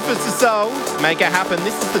is RUFUS to Soul. Make It Happen.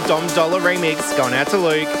 This is the Dolla remix. Going out to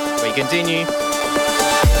Luke. We continue.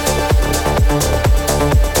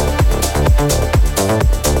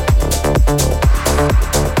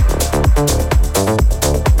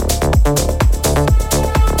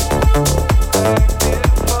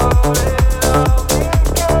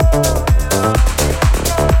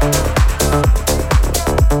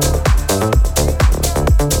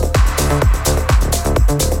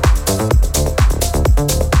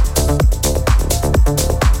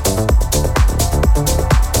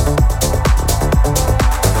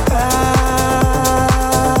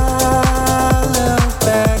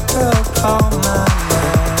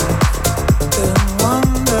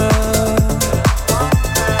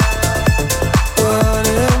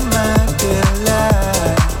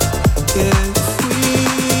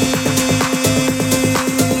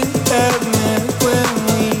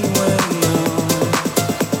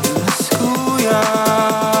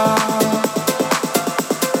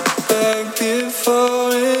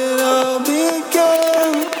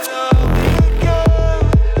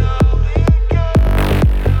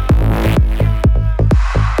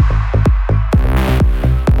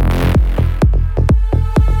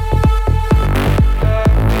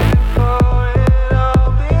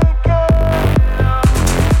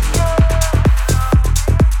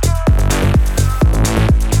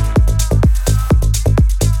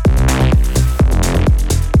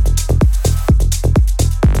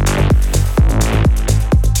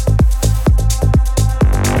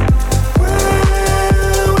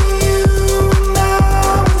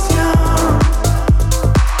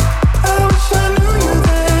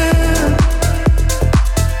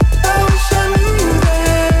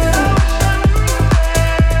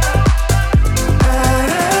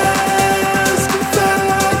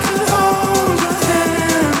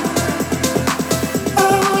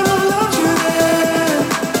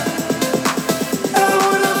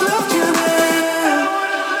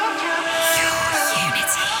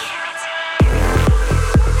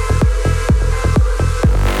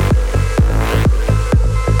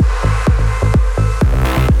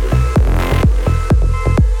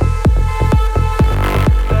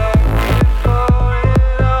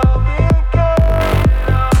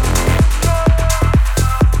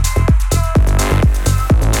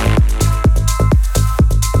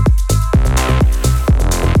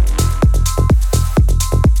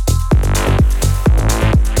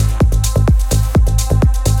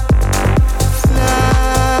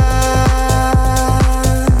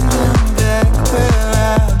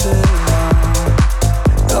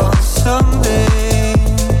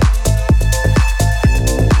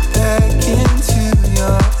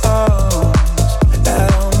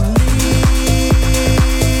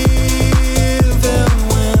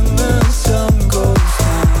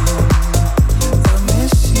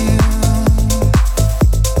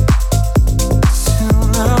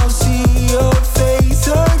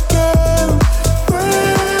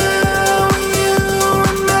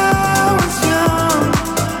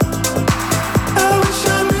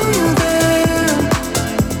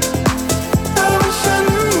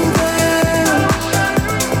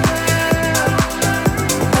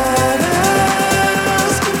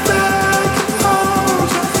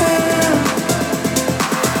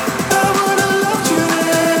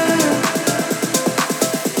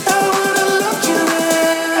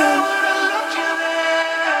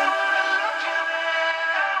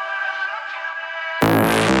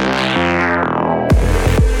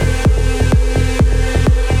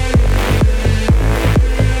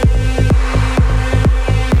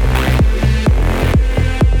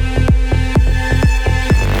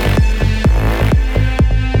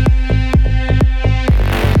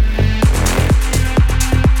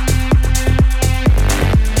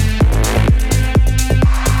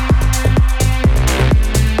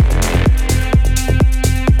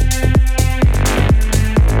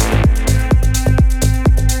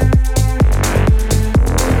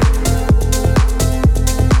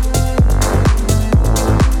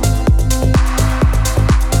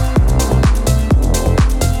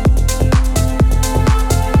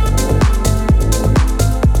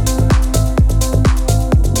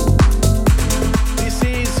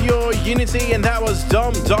 Unity, and that was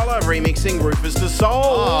Dolla remixing Rufus the Soul.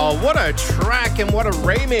 Oh, what a track and what a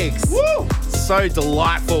remix. Woo! So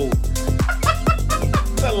delightful.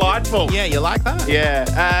 Delightful. Yeah, you like that?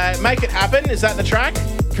 Yeah. Make It Happen, is that the track?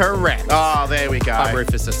 Correct. Oh, there we go. By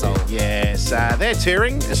Rufus the Soul. Yes. They're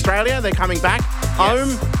touring Australia. They're coming back home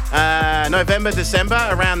November, December,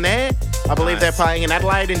 around there. I believe Nice. they're playing in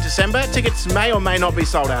Adelaide in December. Tickets may or may not be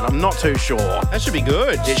sold out. I'm not too sure. That should be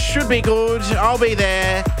good. It should be good. I'll be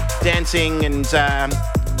there dancing and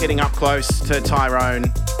getting up close to Tyrone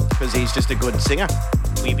because he's just a good singer.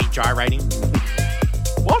 We be gyrating.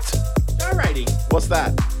 What? Gyrating. What's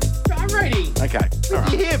that? Gyrating. Okay. With All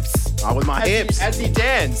right. your hips. Oh, with my hips. As you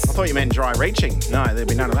dance. I thought you meant dry reaching. No, there'd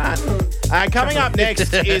be none of that. Coming up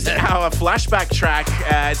next is our flashback track.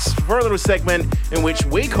 It's for a little segment in which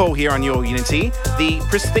we call here on Your Unity the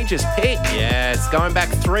prestigious pick. Yes, going back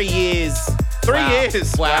 3 years. 3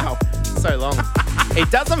 years. Wow. So long. It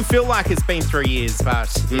doesn't feel like it's been 3 years, but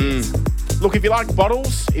it is. Look, if you like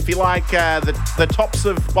bottles, if you like the tops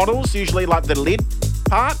of bottles, usually like the lid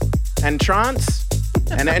part, and Trance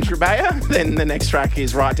and Andrew Bayer, then the next track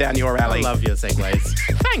is right down your alley. I love your segues.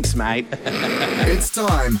 Thanks, mate. It's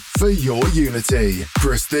time for Your Unity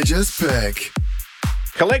prestigious pick.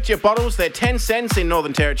 Collect your bottles. They're 10 cents in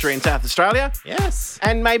Northern Territory and South Australia. Yes.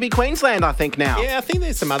 And maybe Queensland, I think, now. Yeah, I think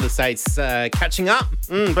there's some other states catching up.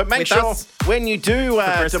 But make with sure us. when you do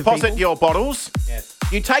Progressive deposit people. your bottles, Yes.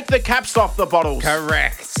 you take the caps off the bottles.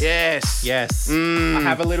 Correct. Yes. Yes. I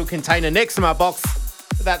have a little container next to my box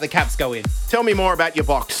that the caps go in. Tell me more about your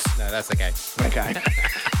box. No, that's okay. Okay.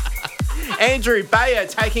 Andrew Bayer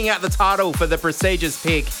taking out the title for the prestigious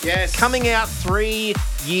pick. Yes. Coming out 3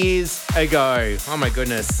 years ago. Oh my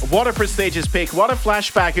goodness. What a prestigious pick. What a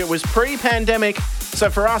flashback. It was pre-pandemic,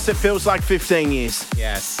 so for us it feels like 15 years.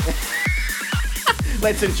 Yes.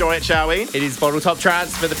 Let's enjoy it, shall we? It is Bottle Top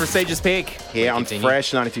Trance for the prestigious pick. Here on Continue.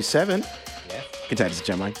 Fresh 92.7. Yeah. Contagious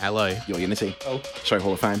Jem Lang. Hello. Your Unity. Oh. Show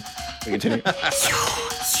Hall of Fame. We continue.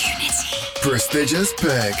 Prestigious pick. Prestigious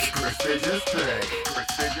pick. Prestigious pick.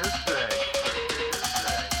 Prestigious pick.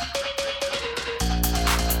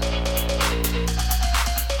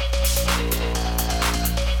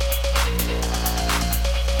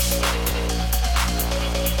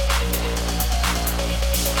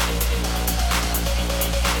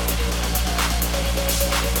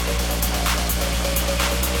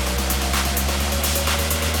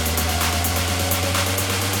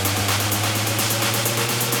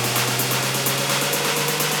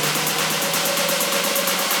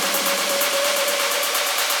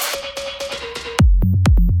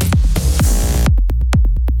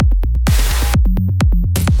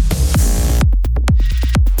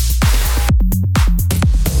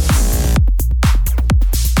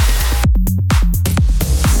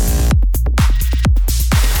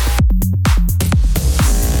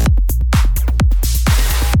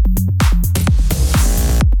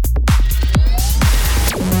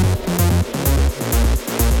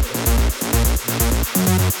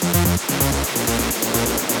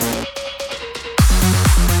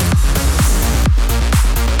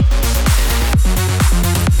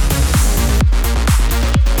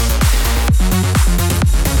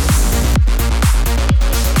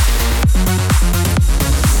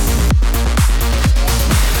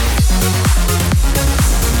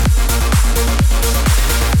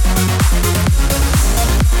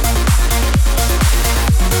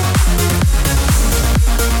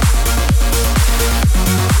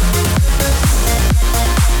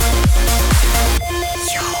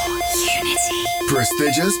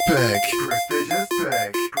 Prestigious pick. Prestigious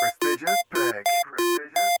pick. Prestigious pick.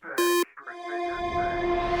 Prestigious pick.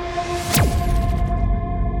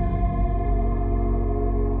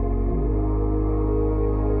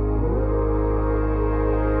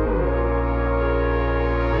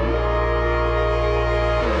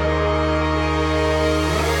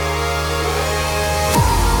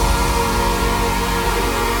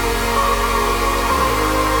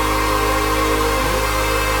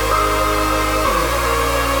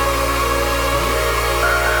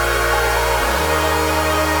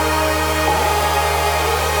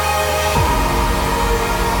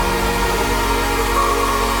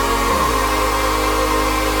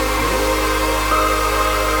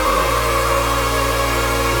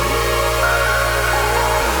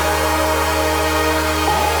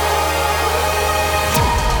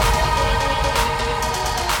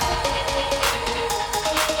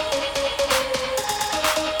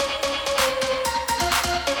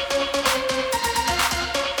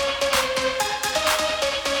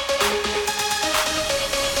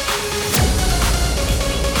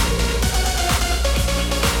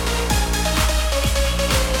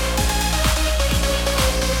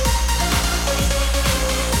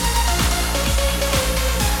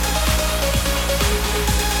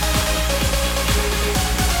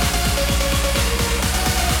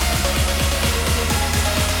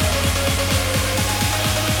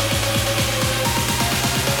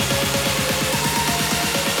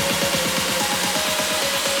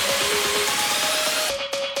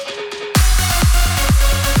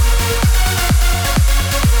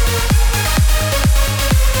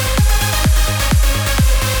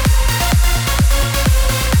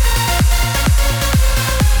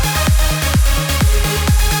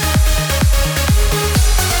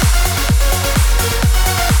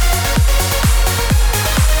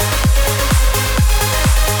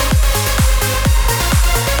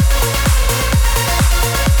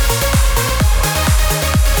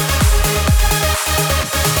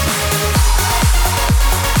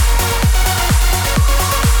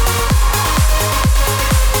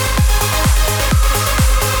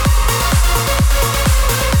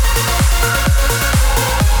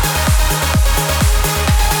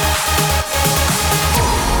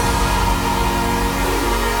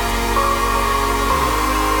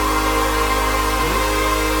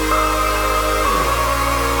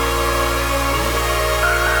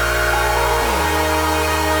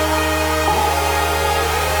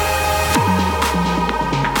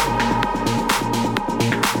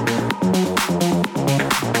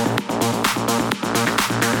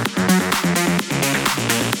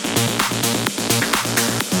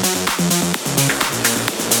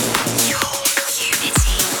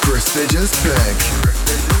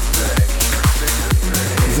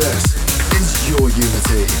 This is Your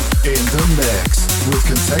Unity in the mix with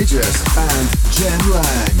Contagious and Jem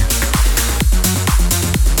Lang.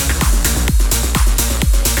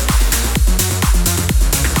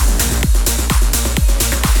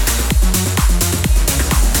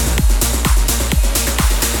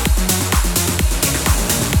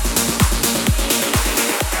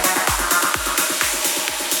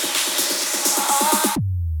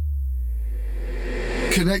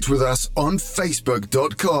 Connect with us on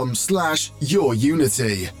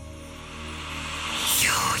facebook.com/yourunity.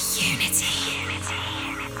 Your Unity.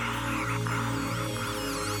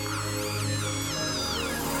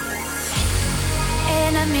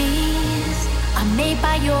 Enemies are made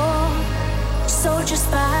by your soldier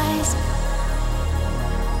spies.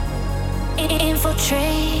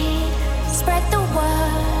 Infiltrate, spread the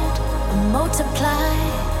word, multiply.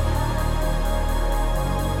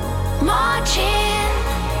 Marching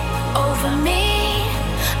over me,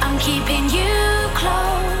 I'm keeping you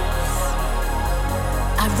close.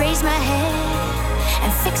 I raise my head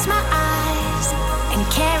and fix my eyes and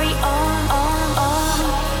carry on.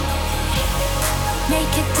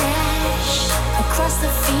 Make a dash across the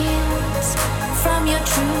fields from your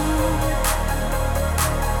truth.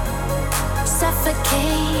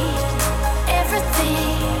 Suffocate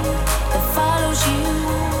everything that follows you.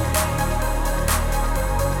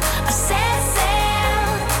 I set sail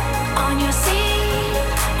on your sea.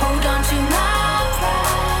 Hold on to my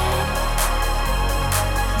pride.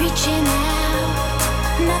 Reaching out,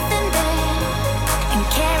 nothing there, and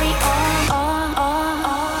carry on.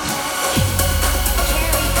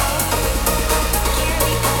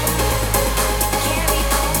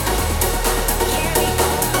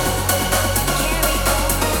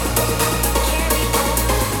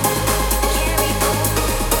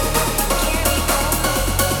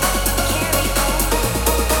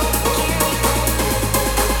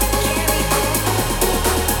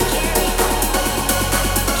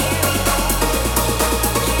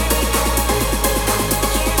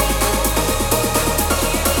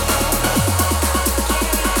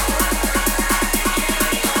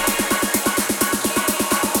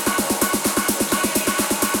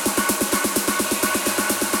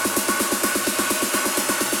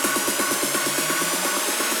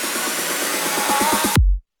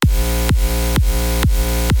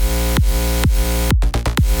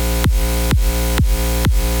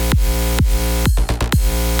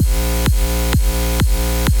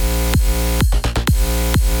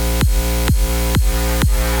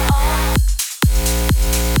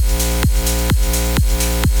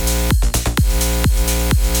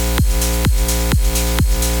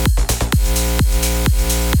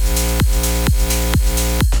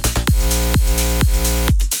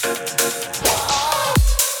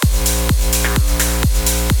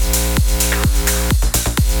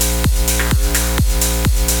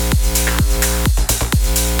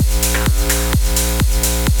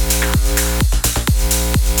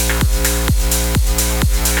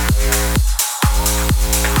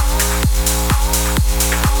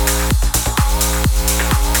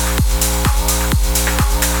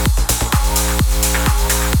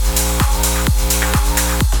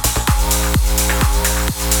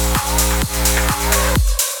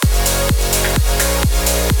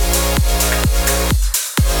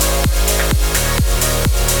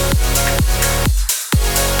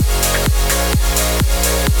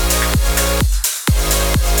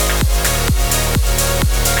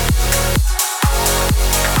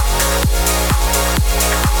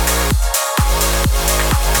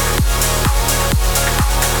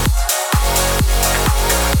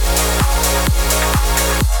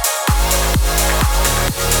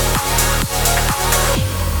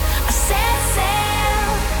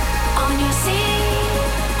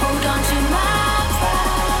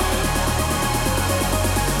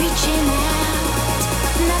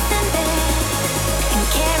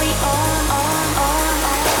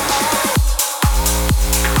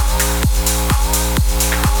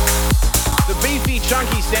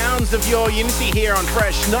 Of Your Unity here on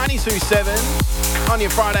Fresh 92.7 on your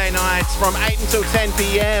Friday nights from 8 until 10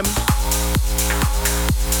 p.m.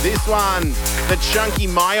 This one, the chunky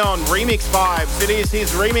Myon remix vibes. It is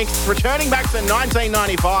his remix returning back to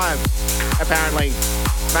 1995, apparently.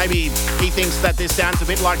 Maybe he thinks that this sounds a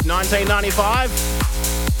bit like 1995.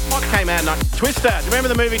 What came out? Twister. Do you remember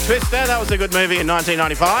the movie Twister? That was a good movie in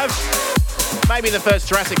 1995. Maybe the first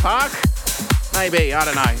Jurassic Park. Maybe, I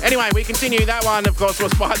don't know. Anyway, we continue. That one, of course,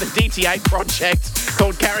 was by the DT8 project.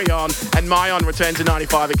 called Carry On, and Myon returns to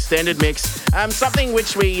 95 extended mix. Something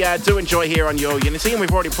which we do enjoy here on Your Unity, and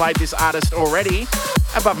we've already played this artist already,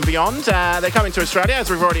 Above and Beyond. They're coming to Australia, as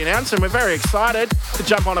we've already announced, and we're very excited to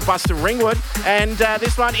jump on a bus to Ringwood. And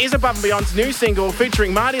this one is Above and Beyond's new single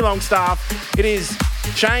featuring Marty Longstaff. It is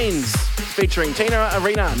Chains featuring Tina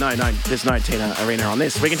Arena. No, there's no Tina Arena on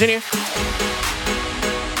this. We continue.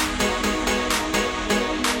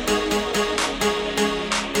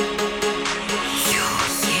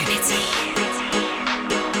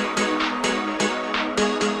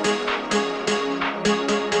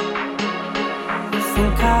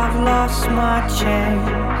 I've lost my chance.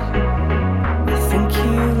 I think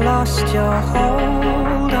you lost your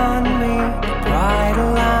hold on me. The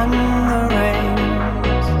bridle and the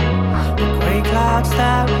reins, the grey clouds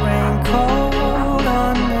that rain cold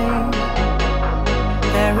on me.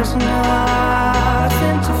 There is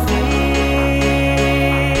nothing to fear.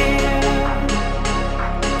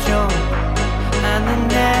 Jump and the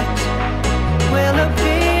net will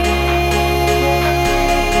appear.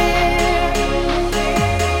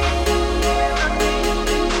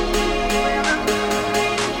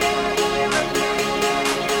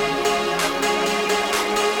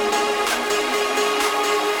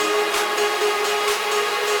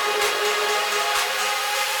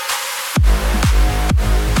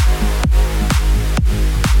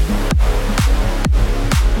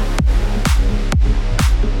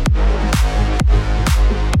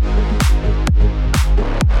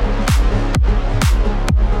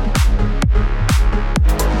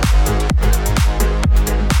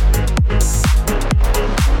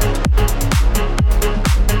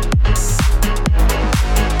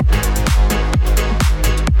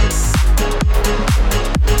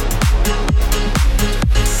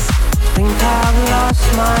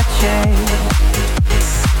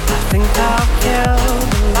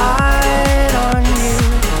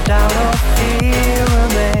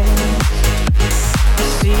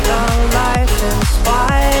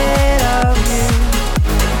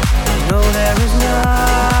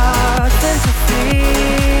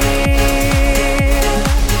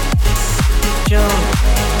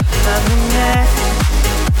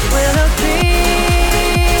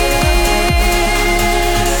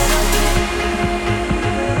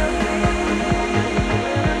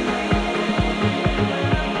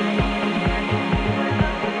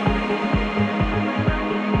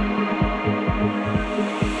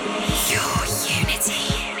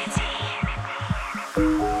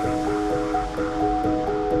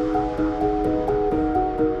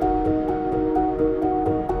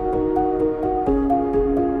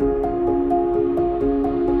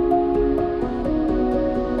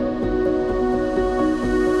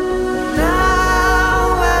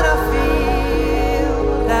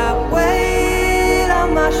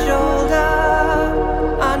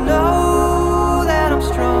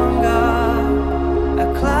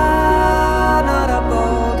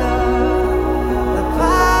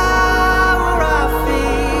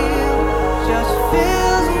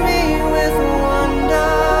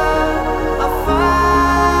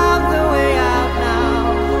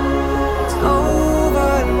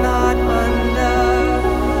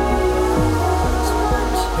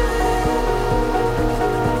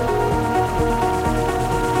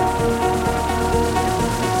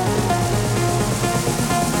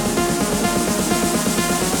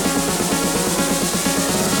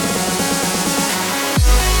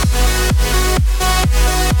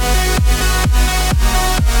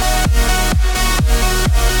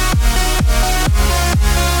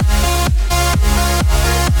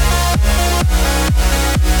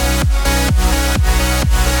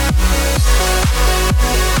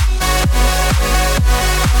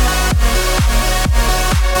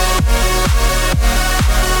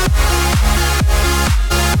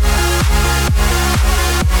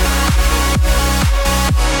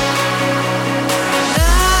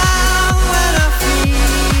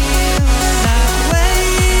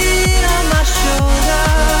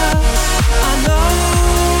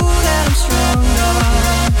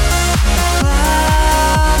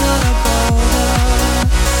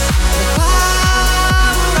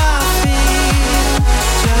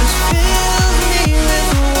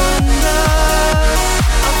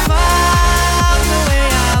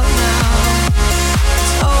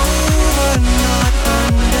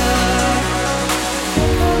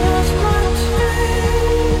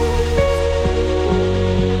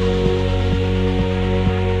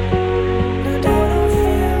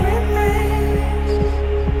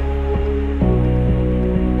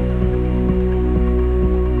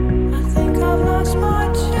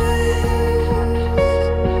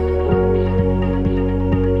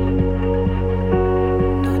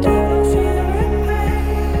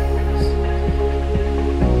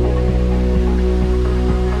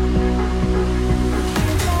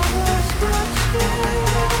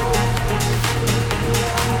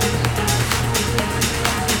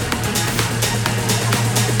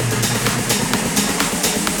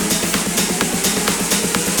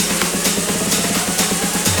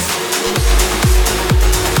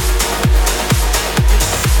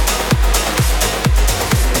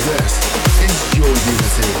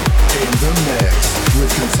 Unity in the mix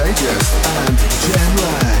with Contagious and Jem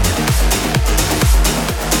Lang.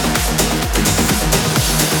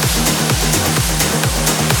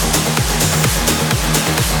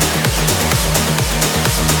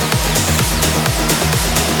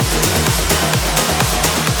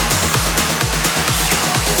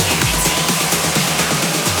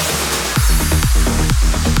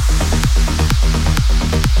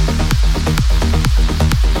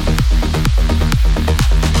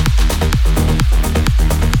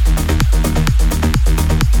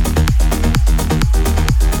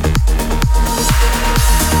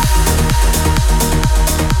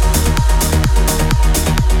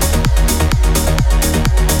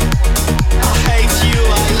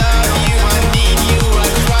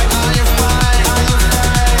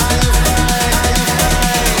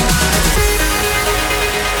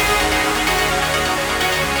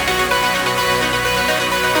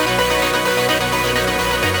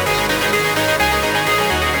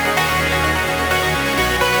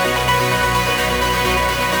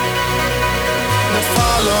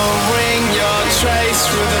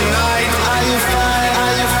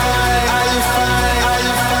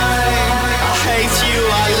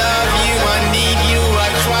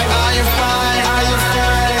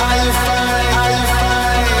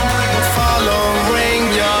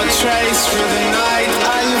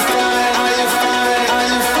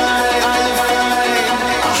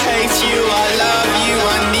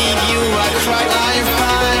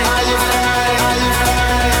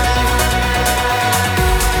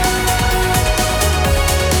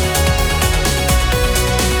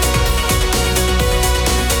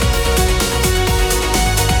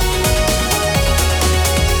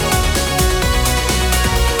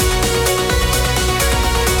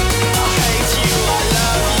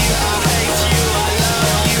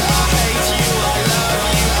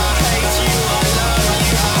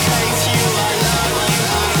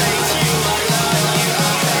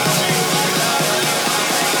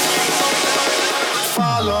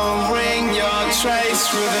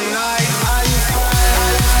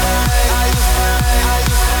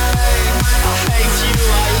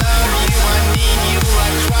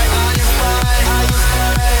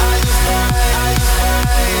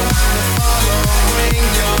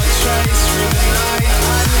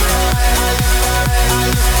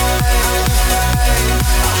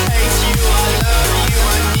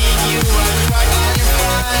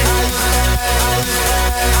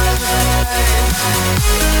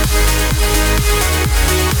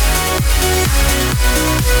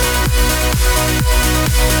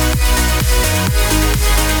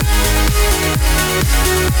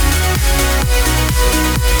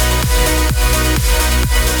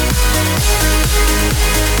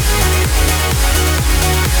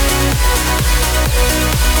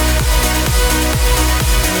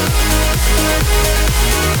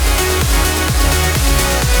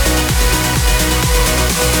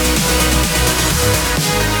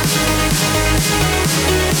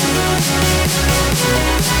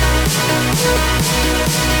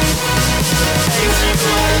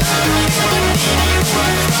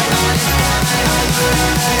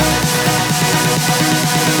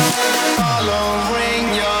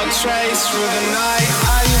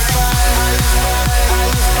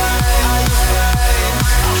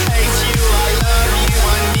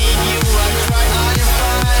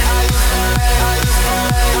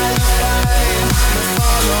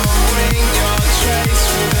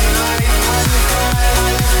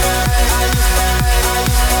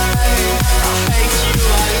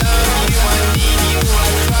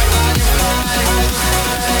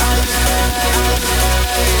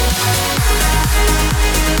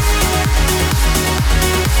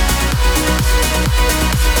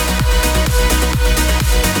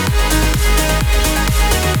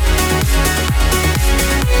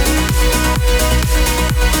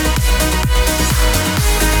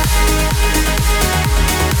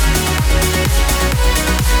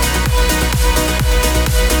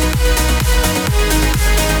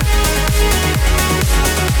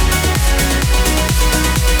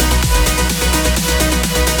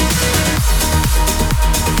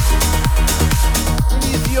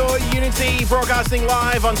 Broadcasting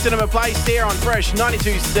live on Cinema Place here on Fresh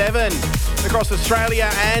 92.7 across Australia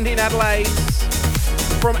and in Adelaide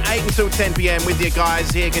from 8 until 10 p.m. with you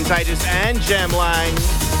guys here, Contagious and Jem Lang.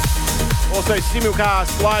 Also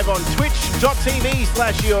simulcast live on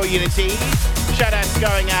twitch.tv/YourUnity. Shout outs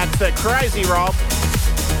going out to Crazy Rob.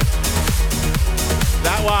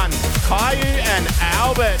 That one, Caillou and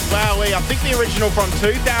Albert. Wow, I think the original from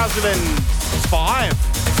 2005.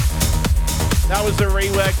 That was the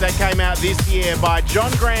rework that came out this year by John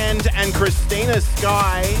Grand and Christina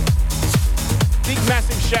Sky. Big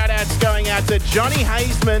massive shout outs going out to Johnny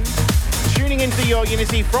Hazeman, tuning into your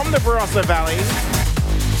Unity from the Barossa Valley.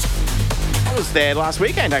 I was there last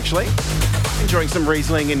weekend actually, enjoying some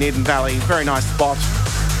Riesling in Eden Valley. Very nice spot.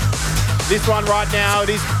 This one right now, it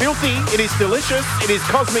is filthy, it is delicious, it is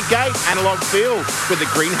Cosmic Gate, Analog Feel with the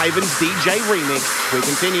Green Havens DJ remix. We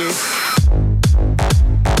continue.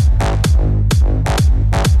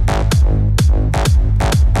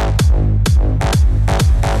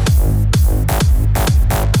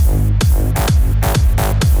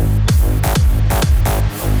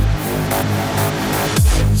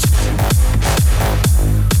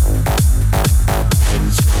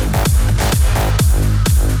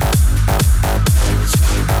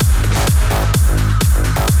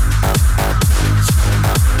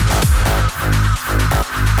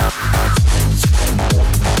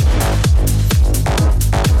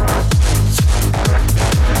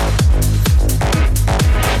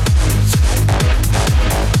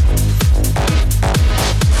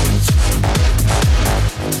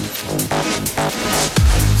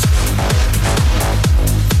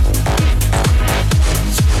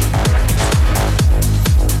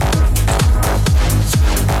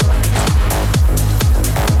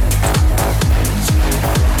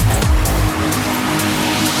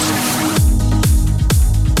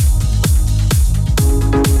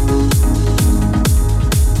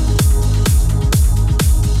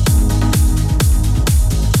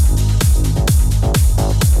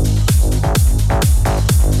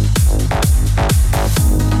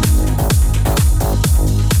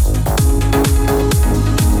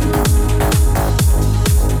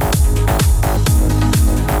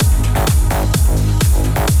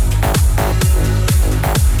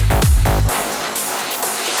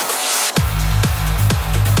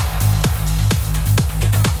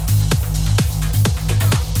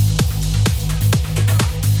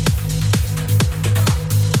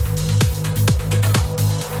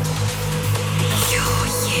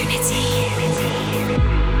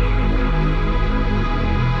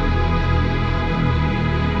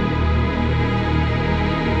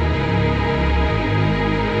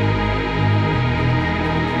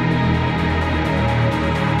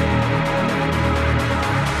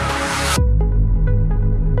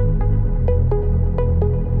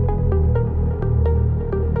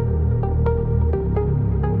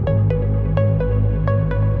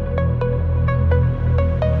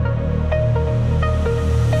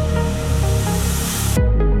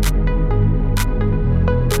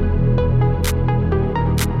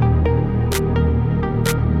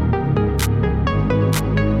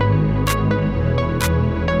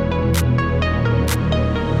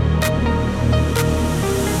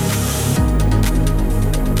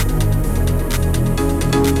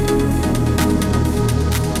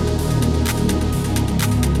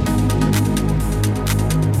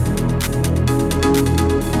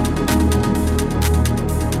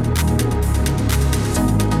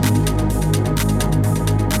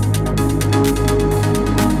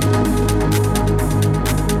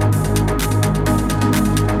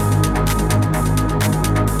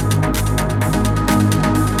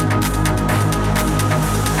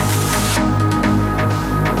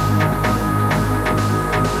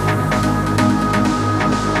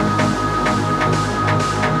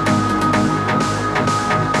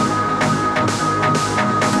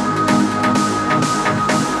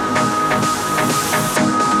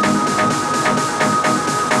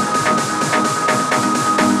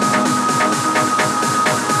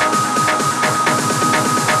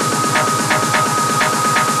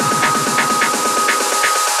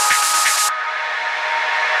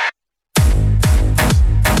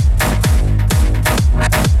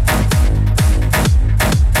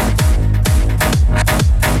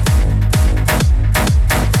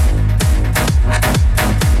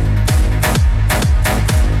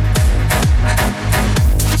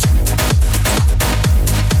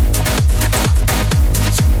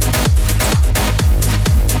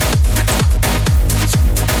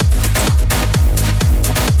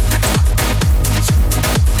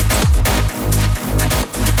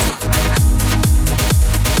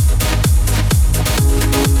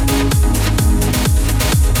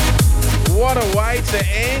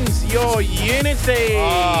 your Unity.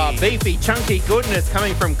 Oh, beefy, chunky goodness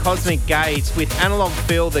coming from Cosmic Gate with Analog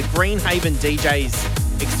Phil, the Greenhaven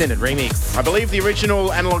DJs extended remix. I believe the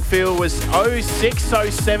original Analog Feel was 06,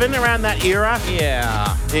 07, around that era.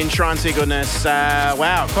 Yeah. In Trance goodness.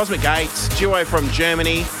 Wow, Cosmic Gates, duo from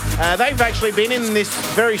Germany. They've actually been in this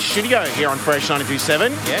very studio here on Fresh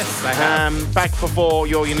 92.7. Yes, they have. Back before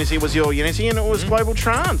Your Unity was Your Unity, and it was Global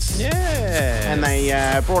Trance. Yeah. And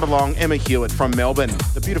they brought along Emma Hewitt from Melbourne.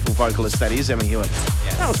 The beautiful vocalist that is Emma Hewitt.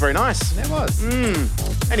 Yes. That was very nice. That was.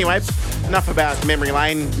 Anyway, enough about memory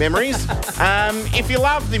lane memories. If you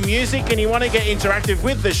love the music and you want to get interactive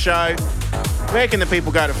with the show, where can the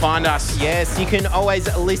people go to find us? Yes, you can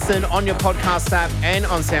always listen on your podcast app and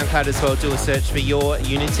on SoundCloud as well. Do a search for Your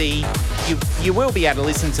Unity. You will be able to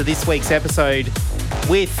listen to this week's episode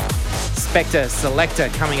with Spectre Selector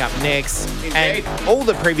coming up next. Indeed. And all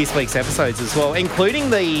the previous week's episodes as well,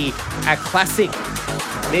 including our classic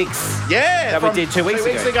mix that we did 2 weeks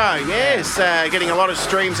ago. Yes, getting a lot of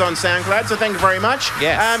streams on SoundCloud, so thank you very much.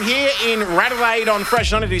 Yes. Here in Adelaide on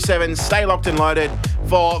Fresh 92.7, stay locked and loaded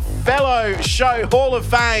for fellow show Hall of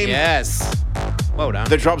Fame. Yes. Well done.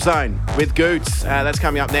 The Drop Zone with Goots. That's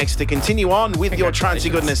coming up next to continue on with your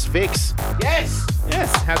Trancey Goodness fix. Yes.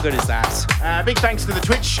 Yes, how good is that? Big thanks to the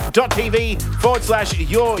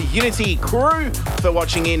twitch.tv/Your Unity crew for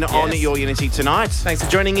watching in on Your Unity tonight. Thanks for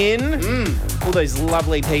joining in. All those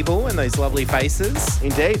lovely people and those lovely faces.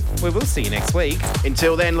 Indeed. We will see you next week.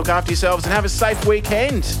 Until then, look after yourselves and have a safe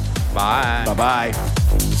weekend. Bye. Bye-bye.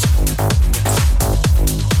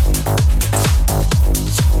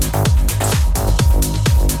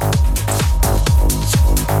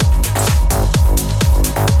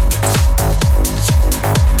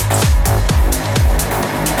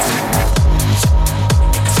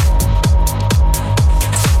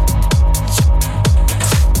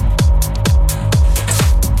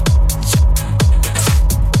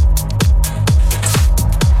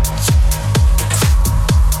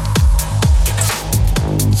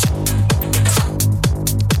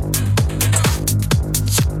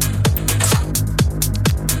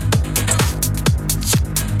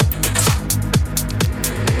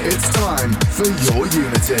 Your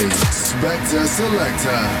Unity, Spectre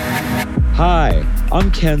Selector. Hi,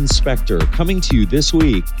 I'm Ken Spectre, coming to you this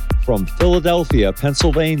week from Philadelphia,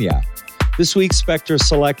 Pennsylvania. This week's Spectre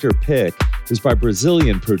Selector pick is by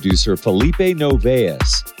Brazilian producer Felipe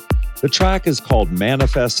Novaes. The track is called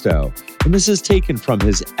Manifesto, and this is taken from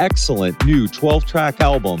his excellent new 12-track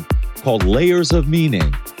album called Layers of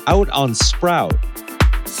Meaning, out on Sprout.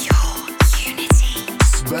 Your Unity.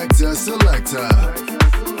 Spectre Selector.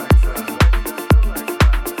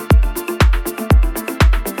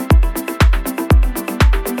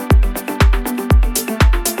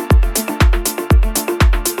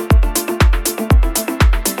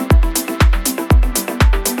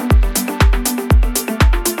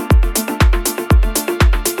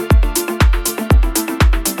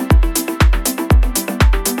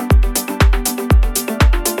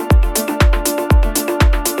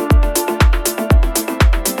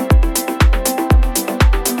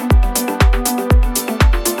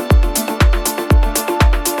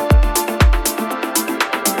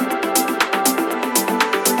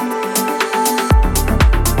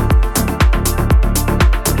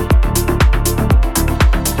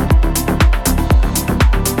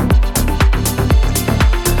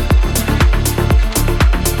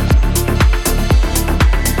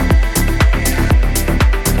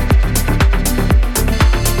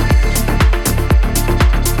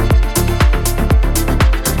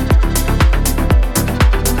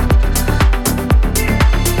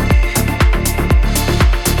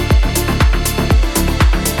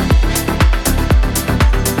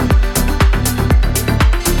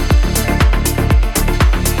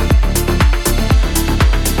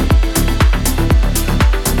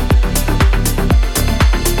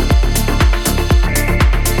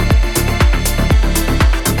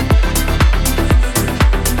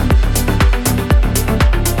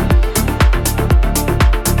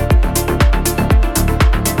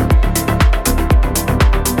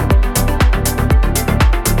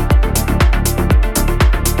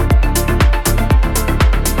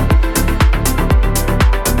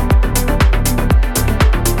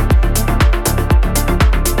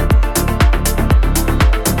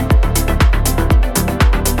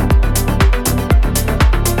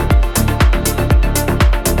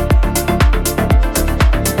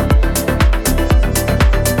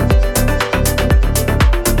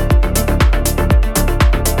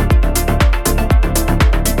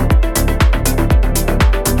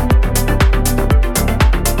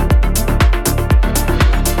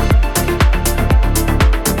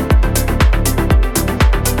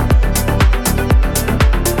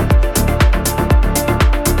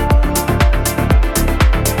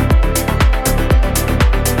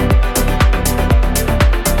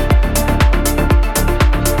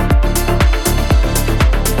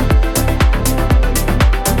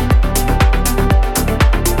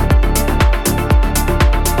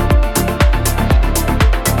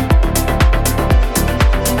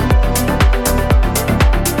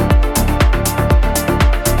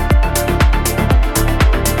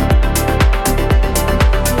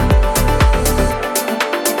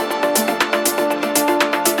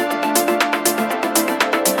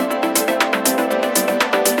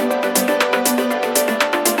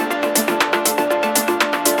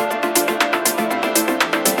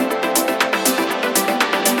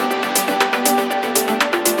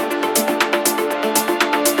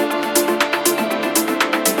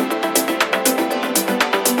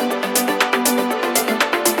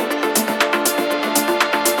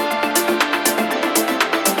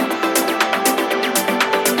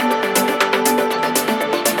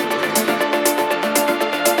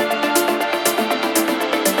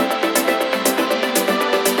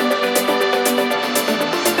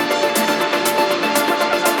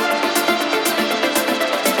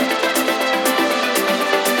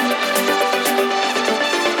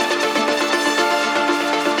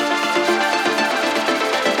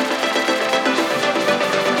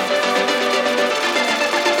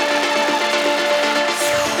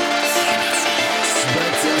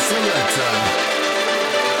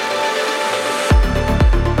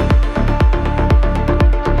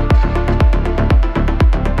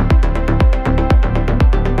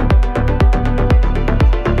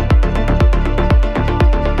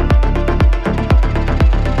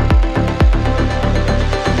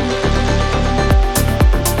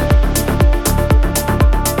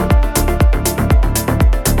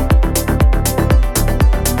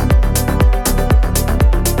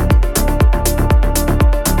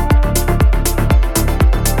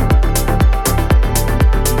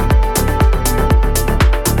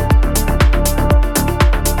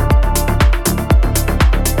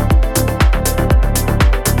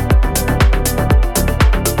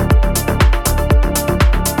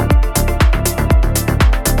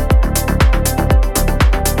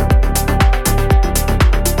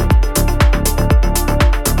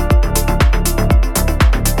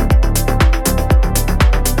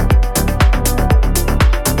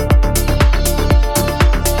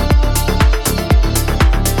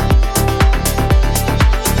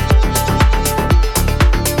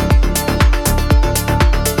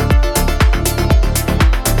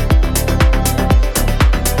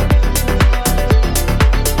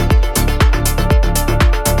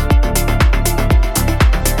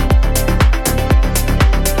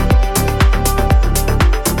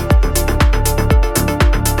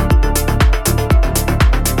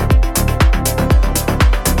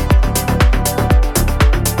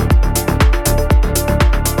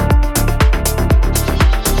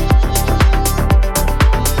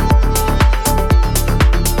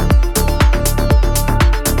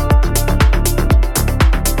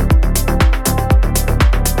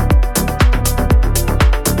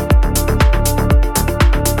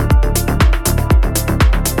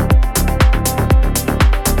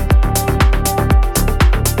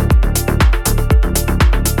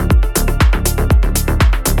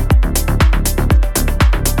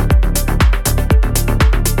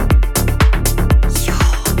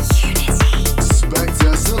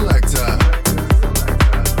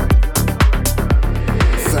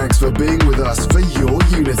 for being with us for your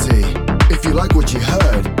unity. If you like what you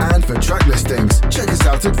heard and for track listings, check us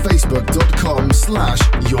out at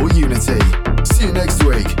facebook.com/yourunity. See you next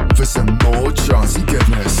week for some more trancey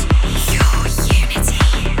goodness.